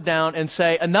foot down and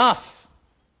say, enough?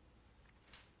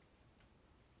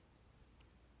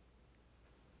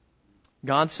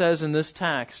 God says in this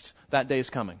text, that day is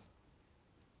coming.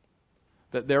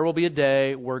 That there will be a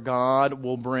day where God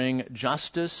will bring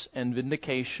justice and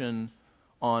vindication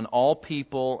on all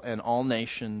people and all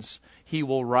nations. He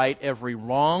will right every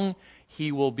wrong.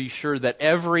 He will be sure that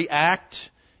every act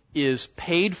is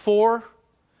paid for,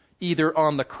 either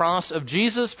on the cross of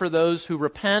Jesus for those who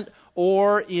repent,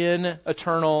 or in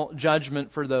eternal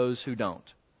judgment for those who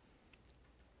don't.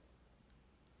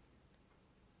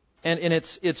 And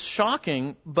it's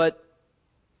shocking, but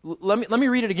let me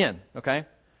read it again, okay?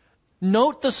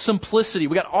 Note the simplicity.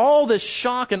 We got all this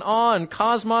shock and awe and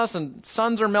cosmos and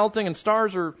suns are melting and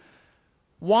stars are...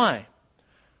 Why?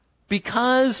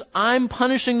 Because I'm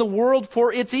punishing the world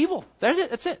for its evil.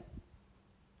 That's it.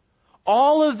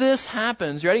 All of this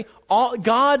happens, you ready?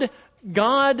 God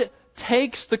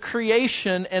takes the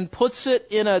creation and puts it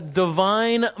in a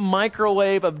divine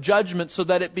microwave of judgment so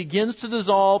that it begins to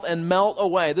dissolve and melt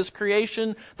away. This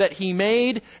creation that He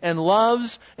made and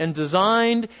loves and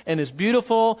designed and is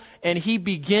beautiful, and He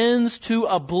begins to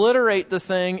obliterate the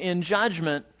thing in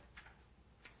judgment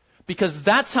because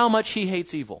that's how much He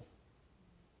hates evil.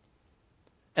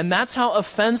 And that's how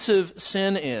offensive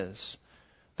sin is.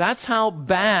 That's how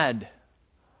bad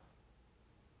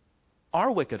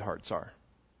our wicked hearts are.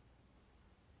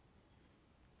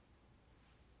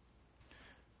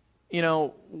 You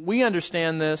know, we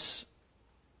understand this.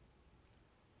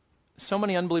 So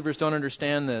many unbelievers don't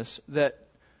understand this, that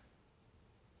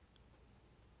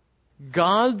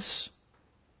God's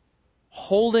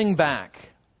holding back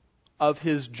of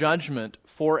His judgment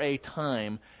for a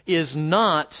time is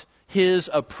not His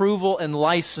approval and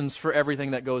license for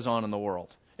everything that goes on in the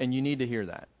world. And you need to hear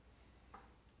that.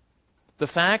 The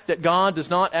fact that God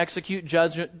does not execute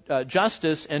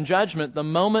justice and judgment the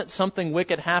moment something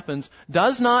wicked happens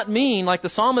does not mean, like the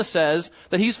psalmist says,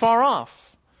 that He's far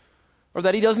off or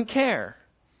that He doesn't care.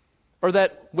 or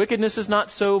that wickedness is not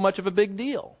so much of a big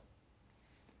deal.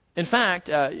 In fact,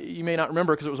 you may not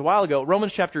remember because it was a while ago,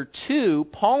 Romans chapter 2,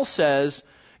 Paul says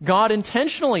God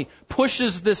intentionally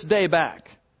pushes this day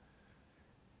back.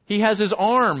 He has his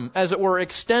arm, as it were,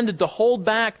 extended to hold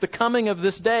back the coming of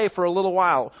this day for a little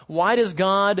while. Why does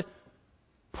God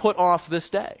put off this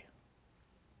day?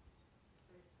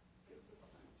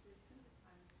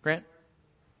 Grant?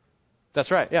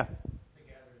 That's right, yeah.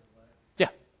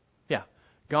 Yeah.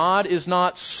 God is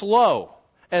not slow,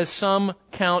 as some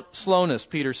count slowness,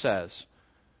 Peter says,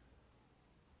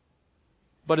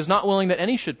 but is not willing that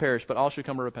any should perish, but all should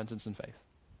come to repentance and faith.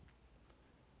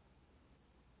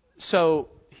 So,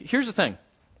 here's the thing,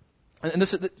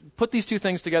 and put these two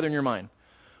things together in your mind.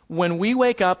 When we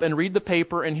wake up and read the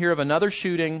paper and hear of another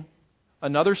shooting,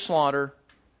 another slaughter,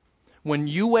 when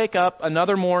you wake up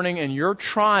another morning and your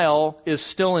trial is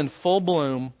still in full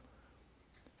bloom,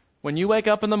 when you wake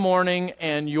up in the morning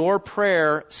and your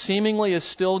prayer seemingly is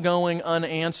still going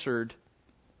unanswered,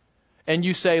 and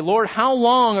you say, Lord, how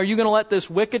long are you going to let this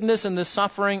wickedness and this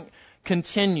suffering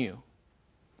continue?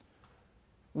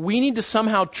 We need to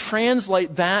somehow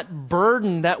translate that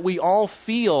burden that we all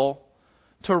feel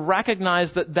to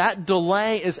recognize that that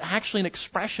delay is actually an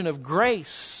expression of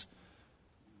grace,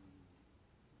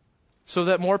 so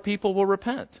that more people will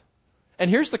repent. And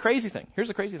here's the crazy thing.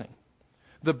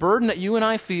 The burden that you and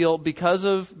I feel because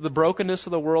of the brokenness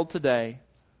of the world today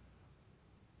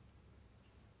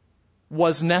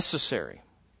was necessary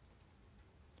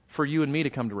for you and me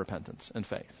to come to repentance and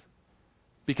faith.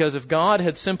 Because if God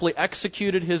had simply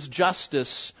executed His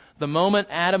justice the moment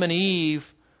Adam and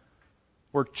Eve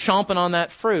were chomping on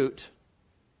that fruit,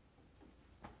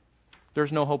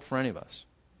 there's no hope for any of us.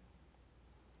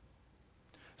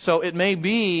 So it may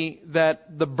be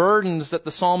that the burdens that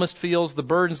the psalmist feels, the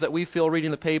burdens that we feel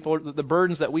reading the paper, the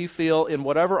burdens that we feel in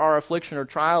whatever our affliction or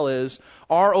trial is,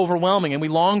 are overwhelming, and we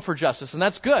long for justice. And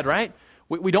that's good, right?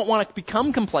 We don't want to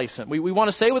become complacent. We want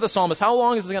to say with the psalmist, how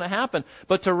long is this going to happen?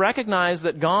 But to recognize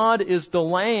that God is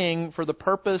delaying for the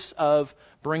purpose of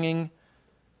bringing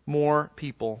more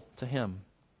people to Him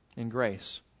in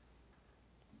grace.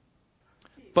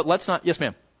 But let's not... Yes,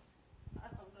 ma'am. I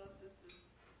don't know if this is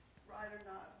right or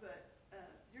not, but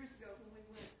years ago when we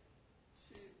went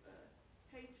to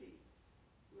Haiti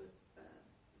with the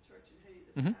church in Haiti,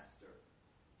 the pastor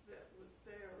that was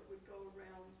there would go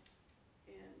around,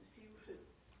 and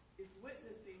his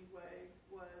witnessing way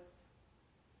was,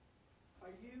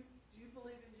 do you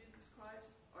believe in Jesus Christ?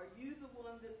 Are you the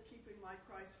one that's keeping my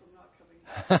Christ from not coming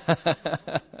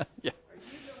back? Yeah. Are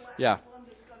you the last one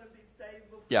that's going to be saved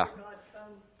before God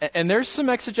comes? And there's some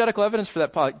exegetical evidence for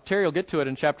that. Terry will get to it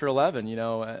in chapter 11,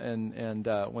 and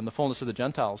when the fullness of the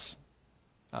Gentiles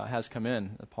has come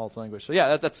in, Paul's language. So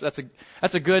yeah, that's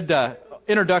a good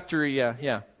introductory.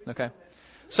 Okay.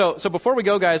 So before we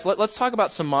go, guys, let's talk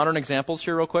about some modern examples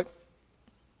here real quick.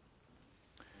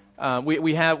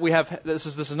 We have this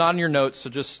is not in your notes, so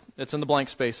just it's in the blank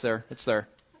space there. It's there.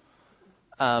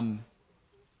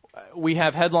 We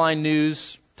have headline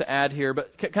news to add here,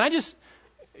 but can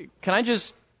I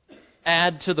just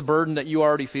add to the burden that you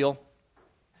already feel?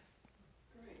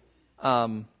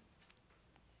 I'm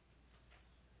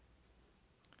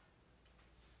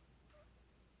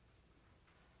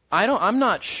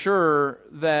not sure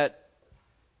that,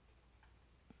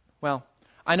 well,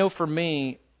 I know for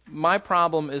me, my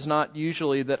problem is not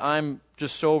usually that I'm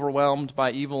just so overwhelmed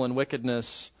by evil and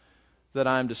wickedness that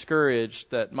I'm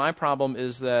discouraged. That my problem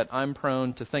is that I'm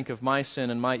prone to think of my sin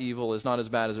and my evil as not as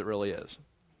bad as it really is.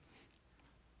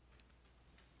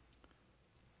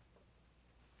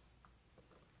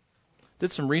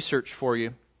 Did some research for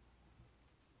you.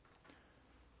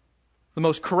 The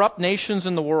most corrupt nations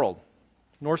in the world: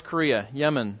 North Korea,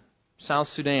 Yemen, South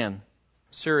Sudan,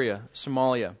 Syria,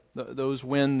 Somalia. Those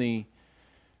win the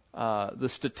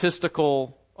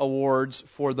statistical awards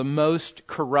for the most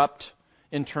corrupt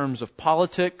in terms of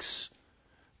politics,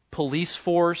 police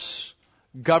force,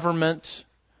 government,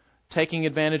 taking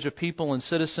advantage of people and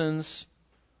citizens.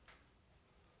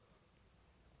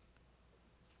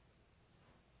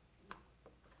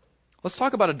 Let's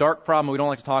talk about a dark problem we don't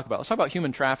like to talk about. Let's talk about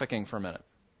human trafficking for a minute.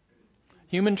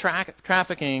 Human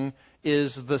trafficking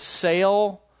is the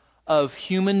sale of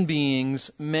human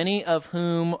beings, many of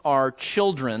whom are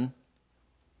children,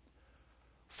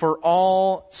 for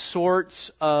all sorts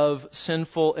of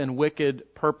sinful and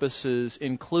wicked purposes,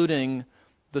 including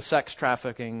the sex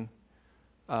trafficking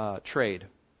trade.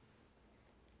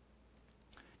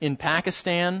 In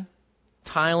Pakistan,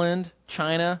 Thailand,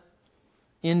 China,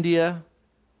 India,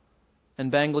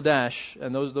 and Bangladesh,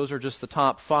 and those are just the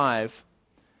top 5,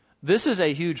 This is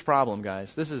a huge problem,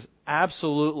 guys. This is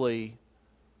absolutely,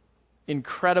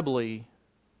 incredibly,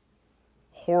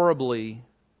 horribly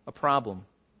a problem.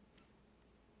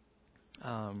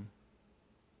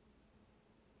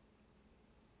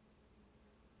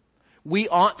 We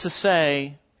ought to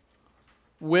say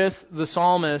with the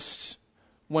psalmist,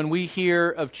 when we hear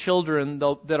of children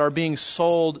that are being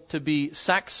sold to be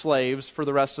sex slaves for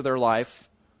the rest of their life,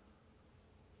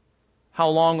 how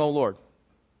long, O Lord?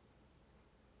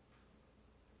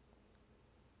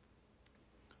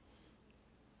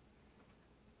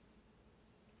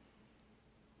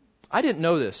 I didn't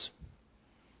know this.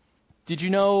 Did you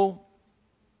know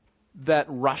that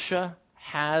Russia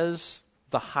has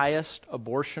the highest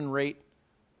abortion rate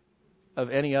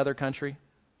of any other country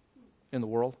in the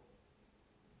world?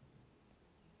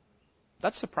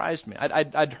 That surprised me.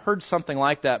 I'd heard something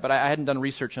like that, but I hadn't done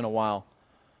research in a while.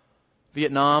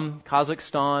 Vietnam,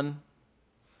 Kazakhstan,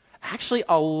 actually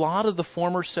a lot of the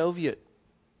former Soviet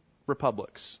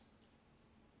republics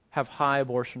have high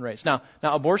abortion rates. Now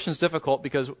abortion is difficult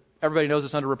because everybody knows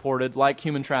it's underreported, like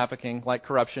human trafficking, like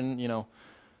corruption.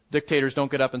 Dictators don't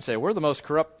get up and say, we're the most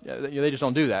corrupt. They just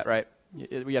don't do that, right?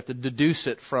 We have to deduce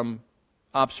it from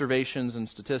observations and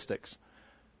statistics.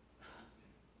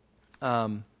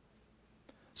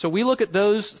 So we look at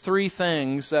those three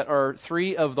things that are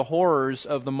three of the horrors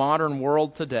of the modern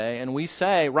world today, and we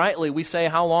say, rightly,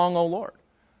 how long, O Lord?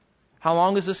 How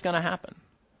long is this going to happen?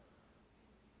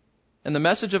 And the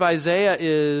message of Isaiah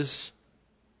is,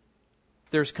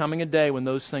 there's coming a day when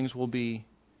those things will be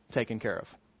taken care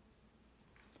of.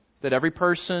 That every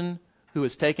person who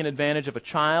has taken advantage of a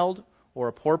child or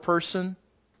a poor person,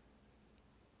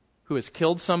 who has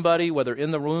killed somebody, whether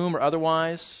in the room or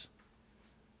otherwise,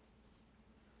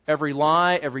 every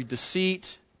lie, every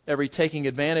deceit, every taking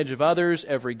advantage of others,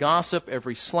 every gossip,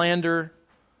 every slander,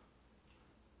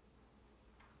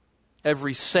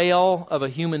 every sale of a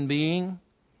human being,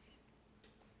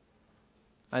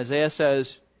 Isaiah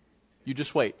says, you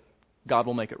just wait. God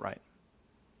will make it right.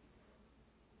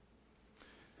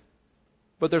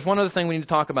 But there's one other thing we need to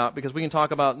talk about, because we can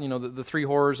talk about, the three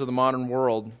horrors of the modern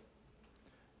world.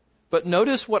 But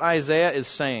notice what Isaiah is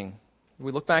saying.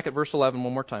 We look back at verse 11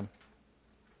 one more time.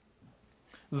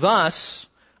 Thus,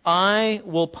 I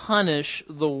will punish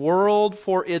the world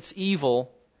for its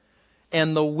evil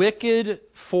and the wicked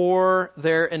for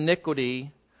their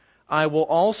iniquity. I will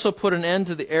also put an end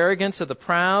to the arrogance of the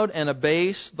proud and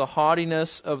abase the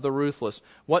haughtiness of the ruthless.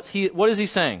 What is he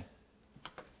saying?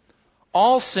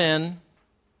 All sin,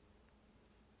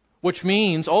 which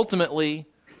means ultimately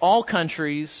all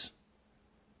countries,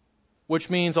 which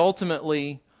means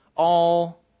ultimately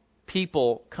all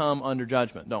people come under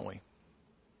judgment, don't we?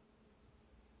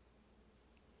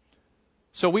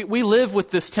 So we live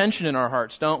with this tension in our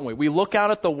hearts, don't we? We look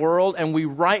out at the world and we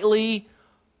rightly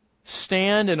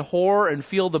stand in horror and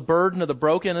feel the burden of the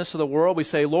brokenness of the world. We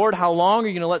say, Lord, how long are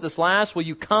you going to let this last? Will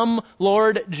you come,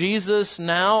 Lord Jesus,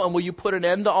 now? And will you put an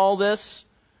end to all this?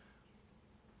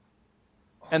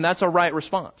 And that's a right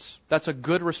response. That's a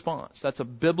good response. That's a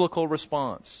biblical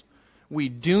response. We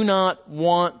do not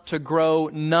want to grow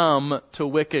numb to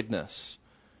wickedness,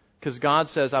 because God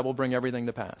says, I will bring everything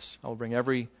to pass. I will bring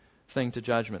everything to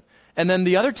judgment. And then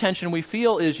the other tension we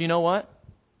feel is, you know what?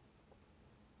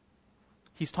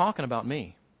 He's talking about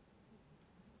me.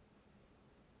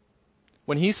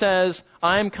 When he says,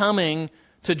 I'm coming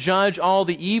to judge all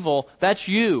the evil, that's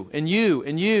you and you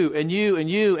and you and you and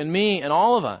you and me and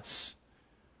all of us.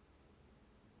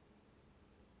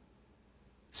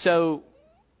 So,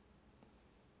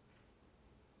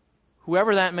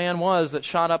 whoever that man was that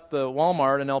shot up the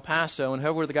Walmart in El Paso, and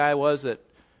whoever the guy was that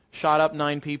shot up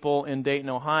 9 people in Dayton,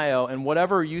 Ohio, and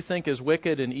whatever you think is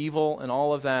wicked and evil and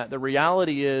all of that, the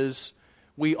reality is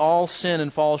we all sin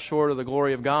and fall short of the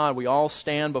glory of God. We all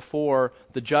stand before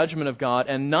the judgment of God,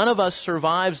 and none of us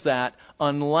survives that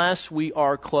unless we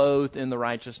are clothed in the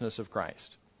righteousness of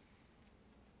Christ.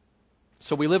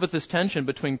 So we live with this tension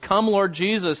between come Lord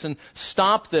Jesus and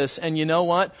stop this, and you know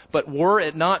what? But were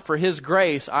it not for His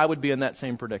grace, I would be in that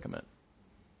same predicament.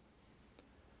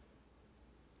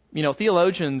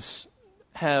 Theologians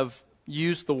have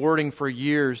used the wording for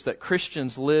years that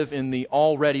Christians live in the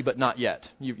already but not yet.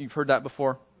 You've heard that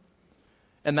before?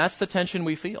 And that's the tension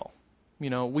we feel. We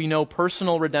know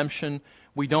personal redemption.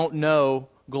 We don't know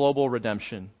global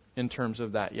redemption in terms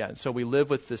of that yet. So we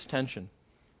live with this tension.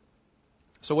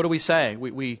 So what do we say?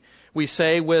 We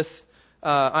say with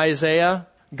Isaiah,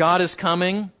 God is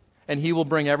coming and He will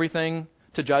bring everything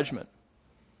to judgment.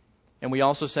 And we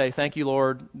also say, thank you,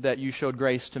 Lord, that you showed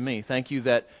grace to me. Thank you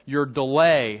that your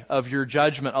delay of your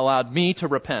judgment allowed me to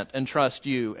repent and trust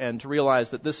you and to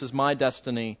realize that this is my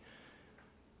destiny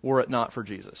were it not for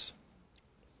Jesus.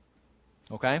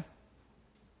 Okay?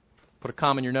 Put a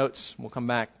comma in your notes. We'll come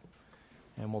back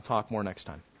and we'll talk more next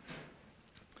time.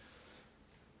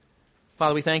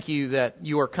 Father, we thank you that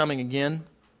you are coming again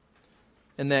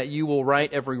and that you will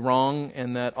right every wrong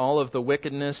and that all of the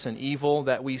wickedness and evil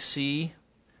that we see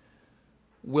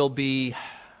will be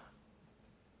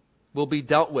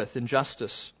dealt with in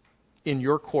justice in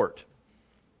your court.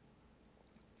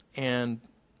 And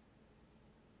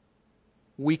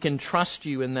we can trust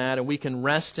you in that and we can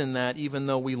rest in that even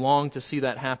though we long to see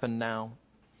that happen now.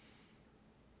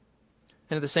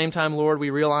 And at the same time, Lord,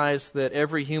 we realize that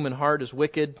every human heart is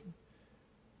wicked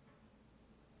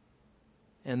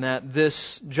and that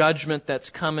this judgment that's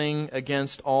coming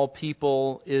against all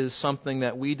people is something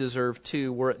that we deserve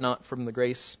too, were it not from the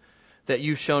grace that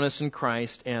you've shown us in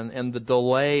Christ and the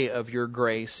delay of your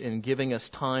grace in giving us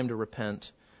time to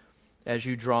repent as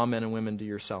you draw men and women to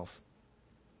yourself.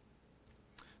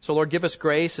 So, Lord, give us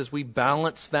grace as we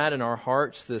balance that in our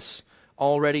hearts, this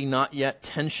already not yet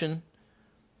tension.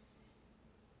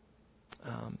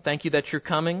 Thank you that you're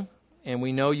coming, and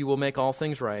we know you will make all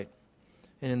things right.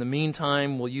 And in the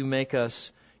meantime, will you make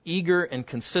us eager and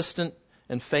consistent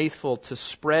and faithful to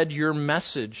spread your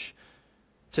message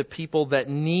to people that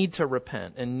need to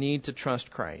repent and need to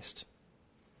trust Christ.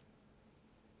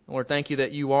 Lord, thank you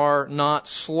that you are not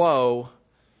slow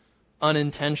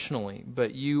unintentionally,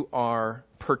 but you are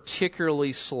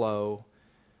particularly slow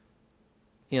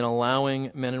in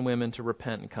allowing men and women to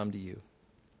repent and come to you.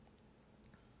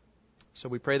 So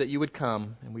we pray that you would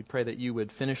come, and we pray that you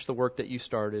would finish the work that you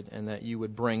started, and that you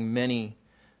would bring many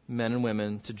men and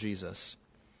women to Jesus.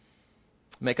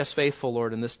 Make us faithful,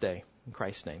 Lord, in this day. In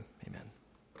Christ's name, amen.